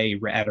every day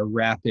at a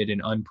rapid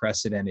and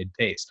unprecedented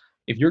pace.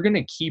 If you're going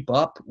to keep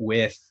up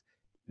with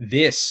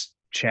this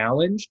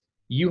challenge,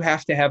 you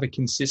have to have a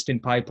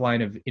consistent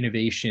pipeline of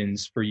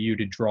innovations for you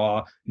to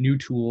draw new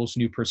tools,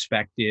 new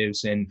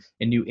perspectives, and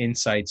new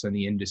insights on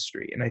the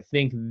industry. And I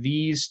think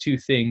these two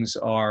things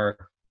are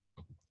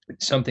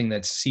something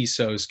that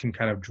CISOs can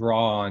kind of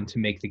draw on to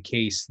make the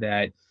case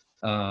that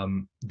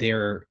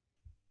they're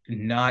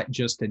not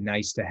just a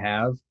nice to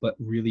have, but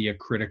really a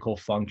critical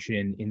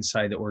function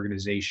inside the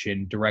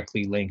organization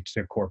directly linked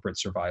to corporate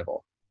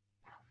survival.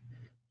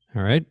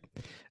 All right.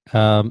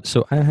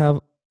 So I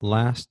have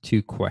last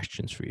two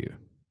questions for you.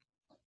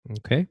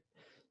 Okay.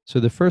 So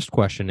the first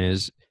question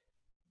is,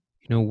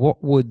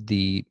 what would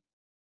the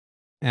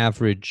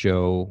average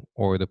Joe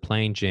or the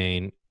plain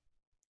Jane,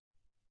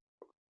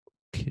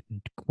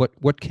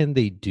 what can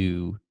they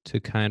do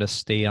to kind of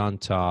stay on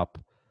top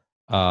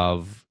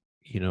of,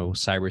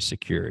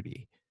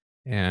 cybersecurity?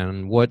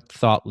 And what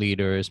thought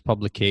leaders,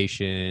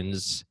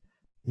 publications,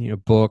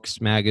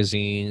 books,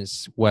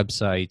 magazines,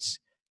 websites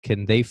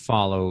can they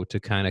follow to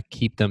kind of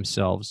keep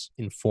themselves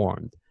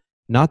informed?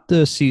 Not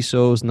the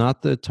CISOs,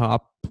 not the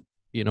top,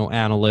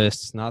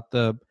 analysts, not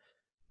the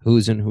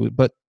who's and who,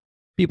 but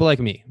people like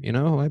me.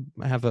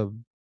 I have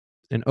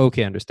an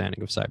okay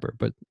understanding of cyber,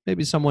 but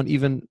maybe someone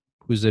even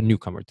who's a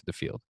newcomer to the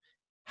field.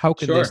 How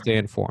can they Sure. stay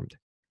informed?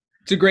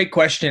 It's a great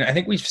question. I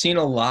think we've seen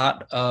a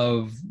lot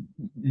of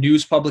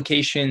news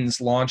publications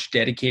launch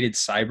dedicated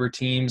cyber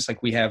teams.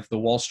 Like we have the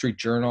Wall Street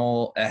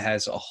Journal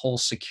has a whole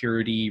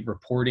security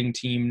reporting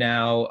team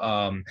now.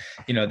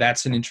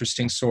 That's an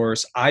interesting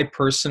source. I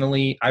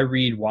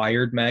read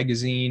Wired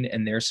magazine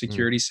and their Mm.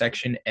 security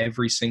section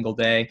every single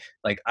day.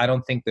 Like I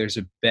don't think there's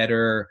a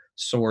better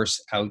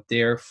source out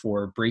there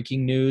for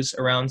breaking news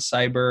around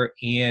cyber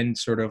and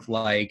sort of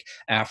like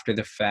after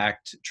the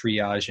fact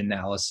triage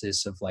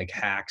analysis of like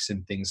hacks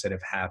and things that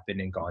have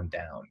happened and gone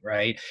down,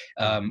 right?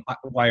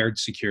 Wired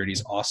Security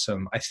is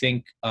awesome. I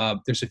think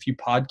there's a few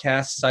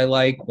podcasts I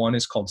like. One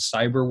is called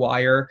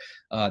Cyberwire.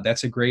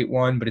 That's a great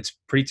one, but it's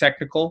pretty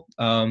technical.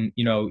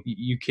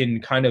 You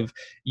can kind of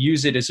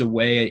use it as a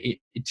way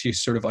to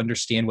sort of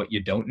understand what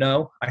you don't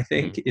know, I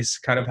think is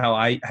kind of how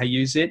I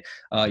use it.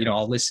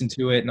 I'll listen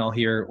to it and I'll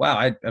hear, wow,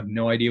 I have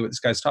no idea what this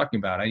guy's talking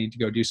about. I need to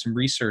go do some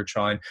research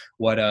on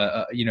what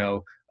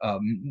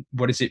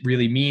does it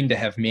really mean to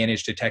have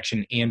managed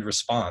detection and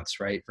response,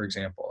 right? For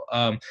example,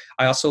 I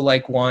also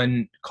like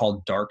one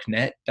called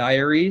Darknet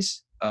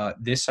Diaries.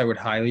 This I would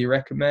highly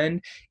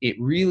recommend. It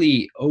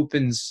really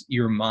opens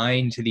your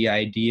mind to the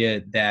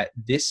idea that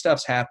this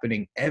stuff's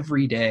happening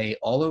every day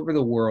all over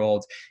the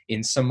world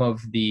in some of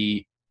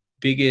the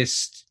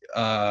biggest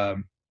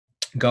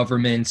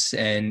governments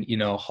and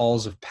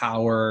halls of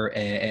power,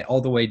 and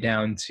all the way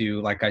down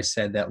to, like I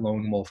said, that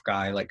lone wolf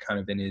guy, like kind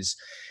of in his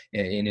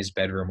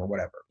bedroom or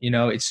whatever.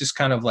 It's just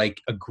kind of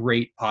like a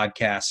great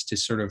podcast to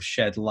sort of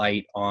shed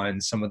light on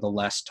some of the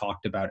less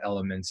talked about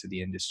elements of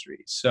the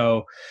industry.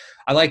 So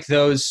I like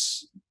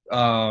those.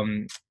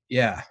 I'm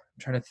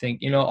trying to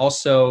think,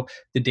 also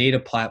the data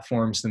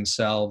platforms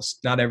themselves.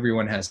 Not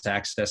everyone has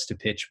access to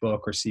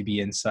PitchBook or CB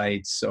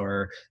Insights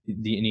or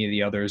any of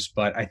the others,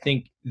 but I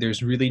think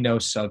there's really no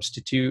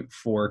substitute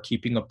for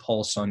keeping a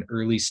pulse on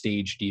early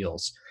stage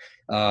deals.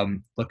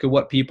 Look at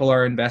what people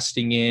are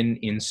investing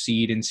in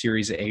seed and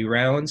Series A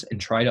rounds and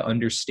try to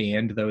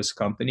understand those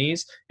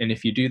companies. And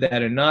if you do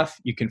that enough,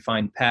 you can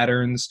find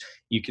patterns,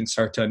 you can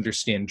start to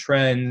understand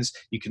trends,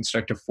 you can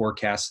start to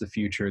forecast the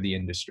future of the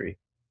industry.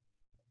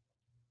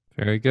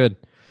 Very good.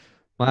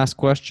 Last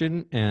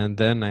question, and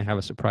then I have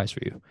a surprise for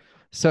you.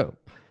 So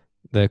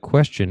the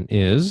question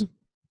is,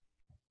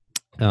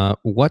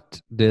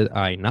 what did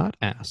I not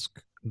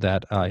ask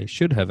that I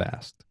should have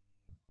asked?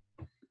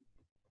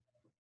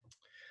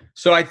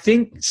 So I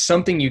think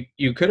something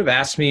you could have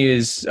asked me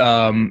is,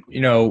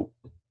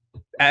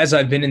 as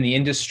I've been in the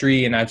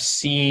industry and I've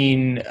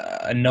seen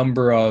a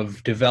number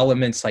of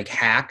developments like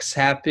hacks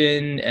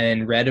happen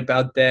and read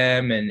about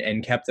them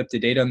and kept up to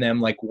date on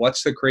them, like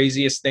what's the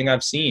craziest thing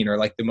I've seen, or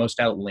like the most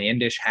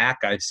outlandish hack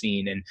I've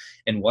seen,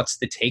 and what's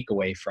the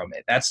takeaway from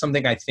it? That's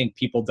something I think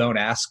people don't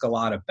ask a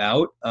lot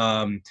about.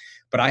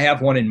 But I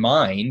have one in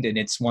mind, and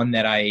it's one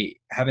that I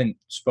haven't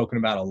spoken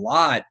about a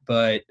lot,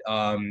 but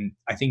I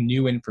think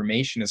new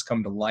information has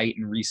come to light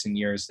in recent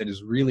years that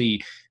has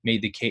really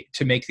made the case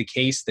to make the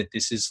case that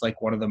this is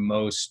like one of the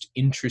most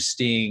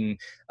interesting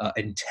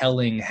and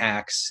telling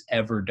hacks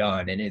ever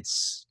done. And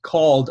it's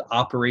called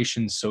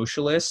Operation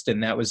Socialist,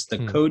 and that was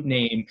the code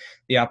name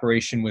the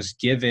operation was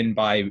given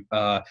by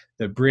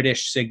the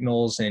British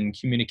Signals and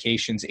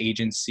Communications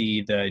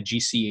Agency, the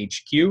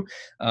GCHQ.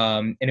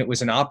 And it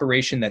was an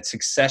operation that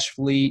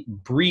successfully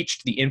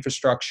breached the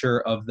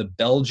infrastructure of the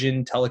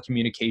Belgian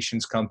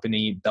telecommunications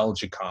company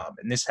Belgacom.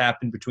 And this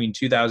happened between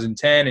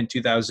 2010 and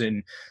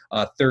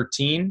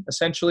 2013,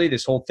 essentially.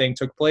 This whole thing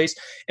took place.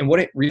 And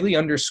what it really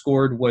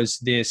underscored was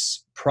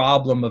this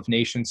problem of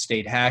nation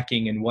state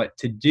hacking and what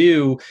to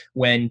do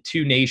when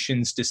two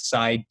nations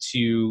decide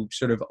to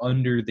sort of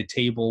under the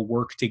table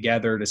work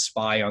together to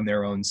spy on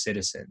their own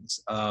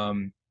citizens.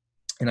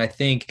 And I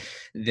think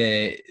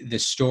the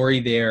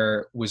story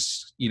there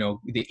was,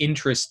 the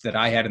interest that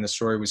I had in the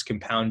story was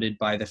compounded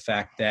by the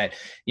fact that,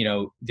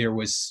 there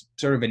was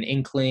sort of an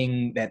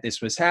inkling that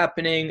this was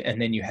happening.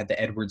 And then you had the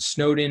Edward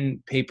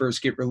Snowden papers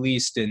get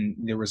released, and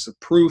there was a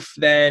proof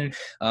then.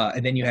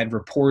 And then you had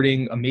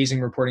amazing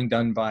reporting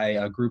done by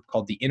a group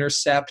called The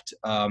Intercept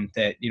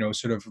that,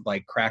 sort of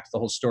like cracked the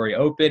whole story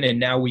open. And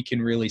now we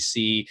can really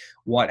see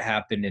what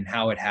happened and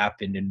how it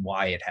happened and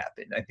why it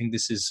happened. I think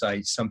this is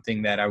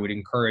something that I would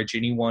encourage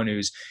anyone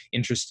who's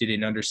interested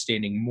in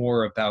understanding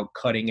more about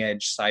cutting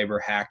edge cyber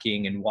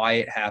hacking and why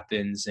it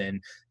happens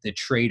and the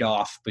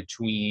trade-off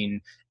between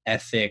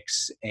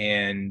ethics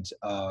and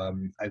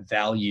a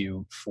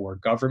value for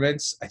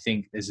governments. I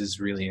think this is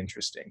really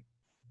interesting.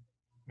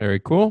 Very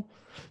cool.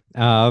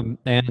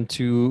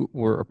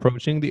 We're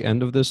approaching the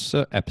end of this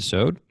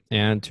episode.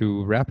 And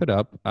to wrap it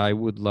up, I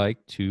would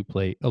like to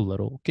play a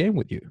little game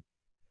with you.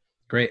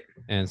 Great.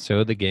 And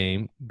so the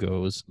game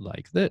goes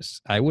like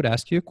this. I would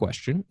ask you a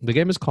question. The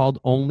game is called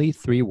Only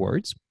 3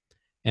 Words,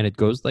 and it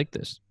goes like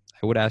this.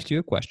 I would ask you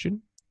a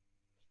question.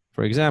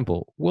 For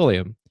example,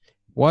 William,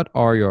 what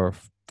are your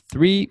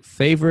 3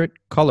 favorite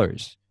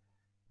colors?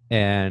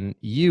 And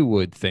you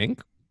would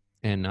think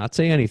and not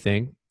say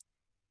anything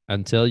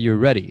until you're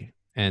ready.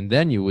 And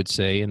then you would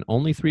say in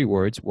only 3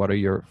 words, what are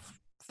your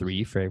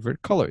 3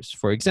 favorite colors?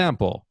 For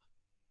example,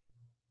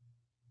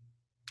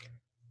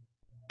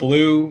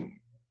 blue,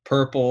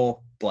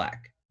 purple,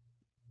 black.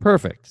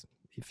 Perfect.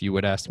 If you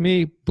would ask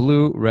me,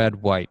 blue,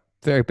 red, white.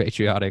 Very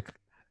patriotic.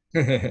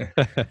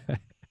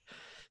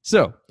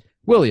 So,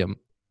 William,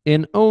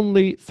 in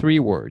only 3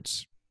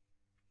 words,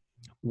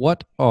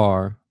 what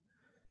are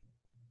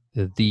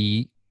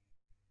the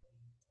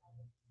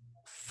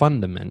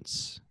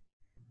fundaments,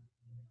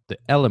 the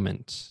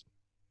elements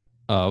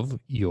of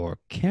your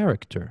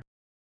character?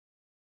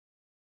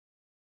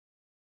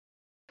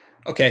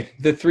 Okay,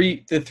 the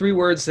three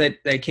words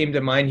that came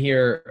to mind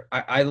here.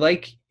 I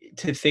like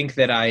to think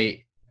that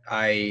I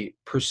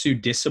pursue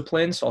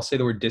discipline. So I'll say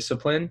the word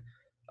discipline,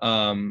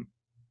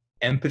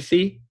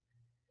 empathy,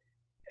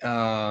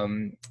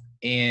 um,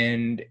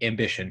 and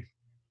ambition.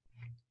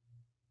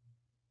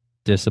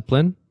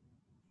 Discipline,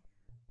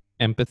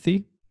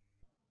 empathy,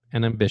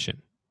 and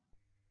ambition.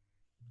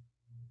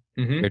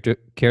 Mm-hmm.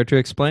 Care to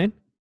explain?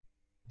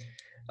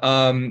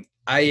 I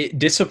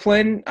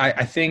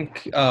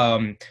think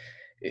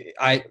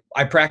I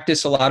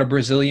practice a lot of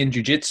Brazilian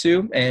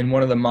jiu-jitsu, and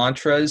one of the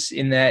mantras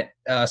in that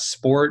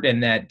sport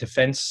and that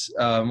defense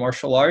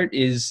martial art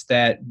is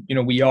that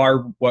we are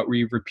what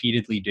we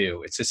repeatedly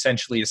do. It's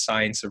essentially a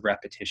science of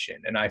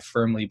repetition, and I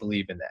firmly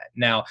believe in that.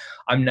 Now,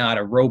 I'm not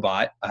a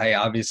robot. I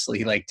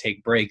obviously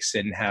take breaks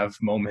and have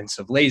moments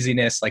of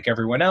laziness like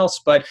everyone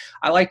else, but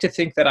I like to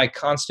think that I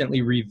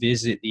constantly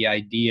revisit the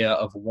idea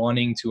of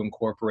wanting to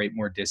incorporate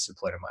more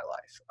discipline in my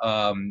life.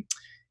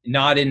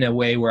 Not in a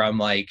way where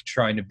I'm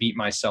trying to beat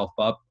myself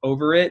up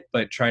over it,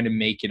 but trying to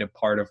make it a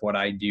part of what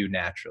I do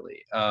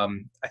naturally. I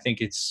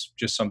think it's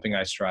just something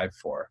I strive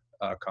for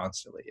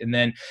constantly. And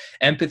then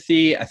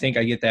empathy, I think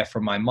I get that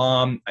from my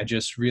mom. I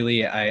just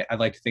really, I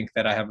like to think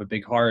that I have a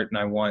big heart and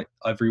I want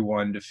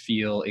everyone to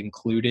feel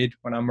included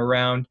when I'm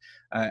around.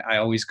 I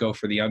always go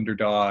for the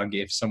underdog.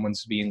 If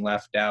someone's being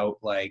left out,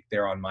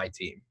 they're on my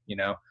team,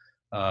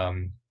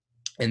 and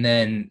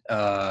then,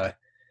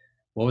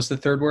 what was the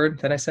third word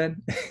that I said?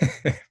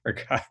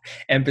 Forgot.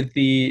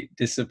 Empathy,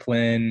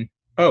 discipline.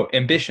 Oh,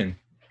 ambition.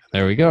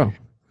 There we go.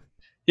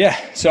 Yeah.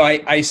 So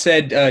I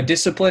said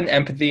discipline,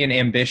 empathy, and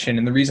ambition.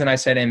 And the reason I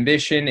said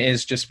ambition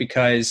is just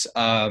because,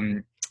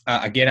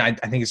 again, I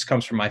think this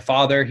comes from my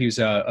father. He was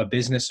a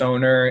business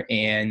owner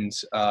and,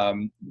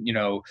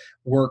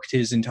 worked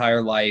his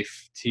entire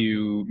life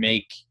to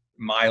make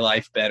my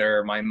life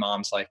better, my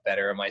mom's life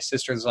better, my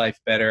sister's life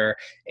better.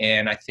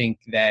 And I think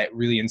that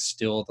really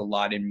instilled a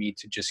lot in me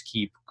to just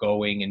keep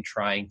going and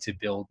trying to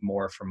build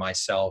more for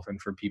myself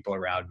and for people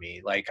around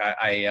me.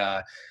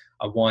 I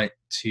want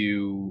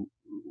to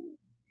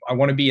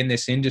be in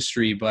this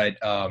industry, but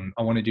I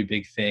want to do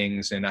big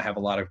things, and I have a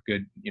lot of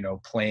good,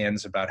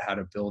 plans about how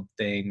to build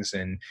things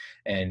and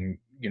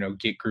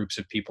get groups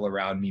of people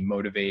around me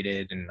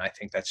motivated. And I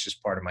think that's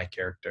just part of my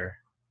character.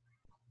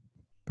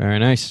 Very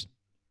nice.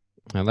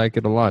 I like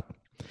it a lot.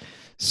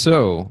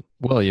 So,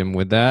 William,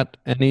 with that,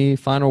 any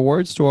final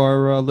words to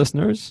our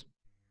listeners?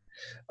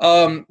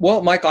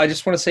 Well, Michael, I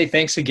just want to say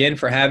thanks again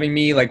for having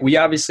me. We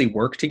obviously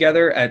work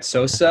together at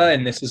SOSA,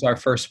 and this is our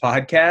first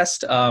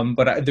podcast.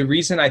 But the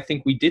reason I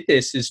think we did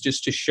this is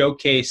just to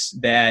showcase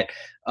that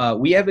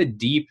we have a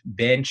deep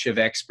bench of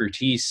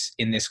expertise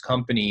in this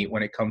company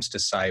when it comes to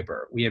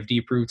cyber. We have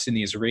deep roots in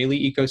the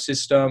Israeli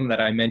ecosystem that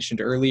I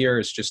mentioned earlier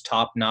is just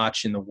top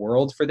notch in the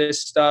world for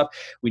this stuff.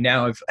 We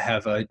now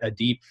have a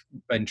deep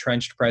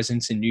entrenched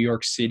presence in New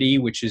York City,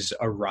 which is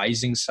a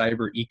rising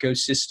cyber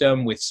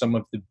ecosystem with some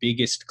of the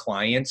biggest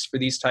clients for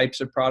these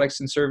types of products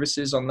and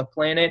services on the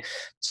planet.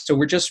 So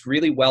we're just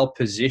really well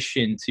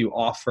positioned to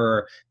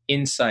offer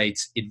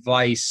insights,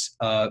 advice,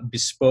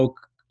 bespoke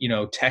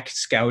tech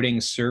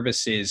scouting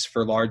services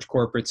for large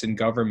corporates and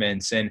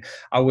governments. And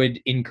I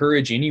would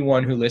encourage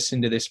anyone who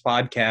listened to this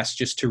podcast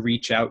just to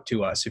reach out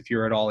to us. If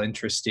you're at all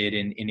interested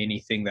in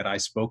anything that I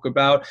spoke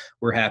about,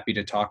 we're happy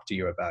to talk to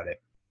you about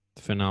it.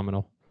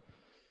 Phenomenal.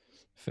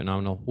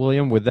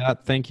 William, with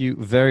that, thank you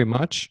very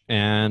much.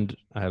 And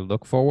I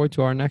look forward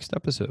to our next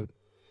episode.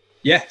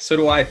 Yeah, so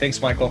do I. Thanks,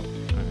 Michael.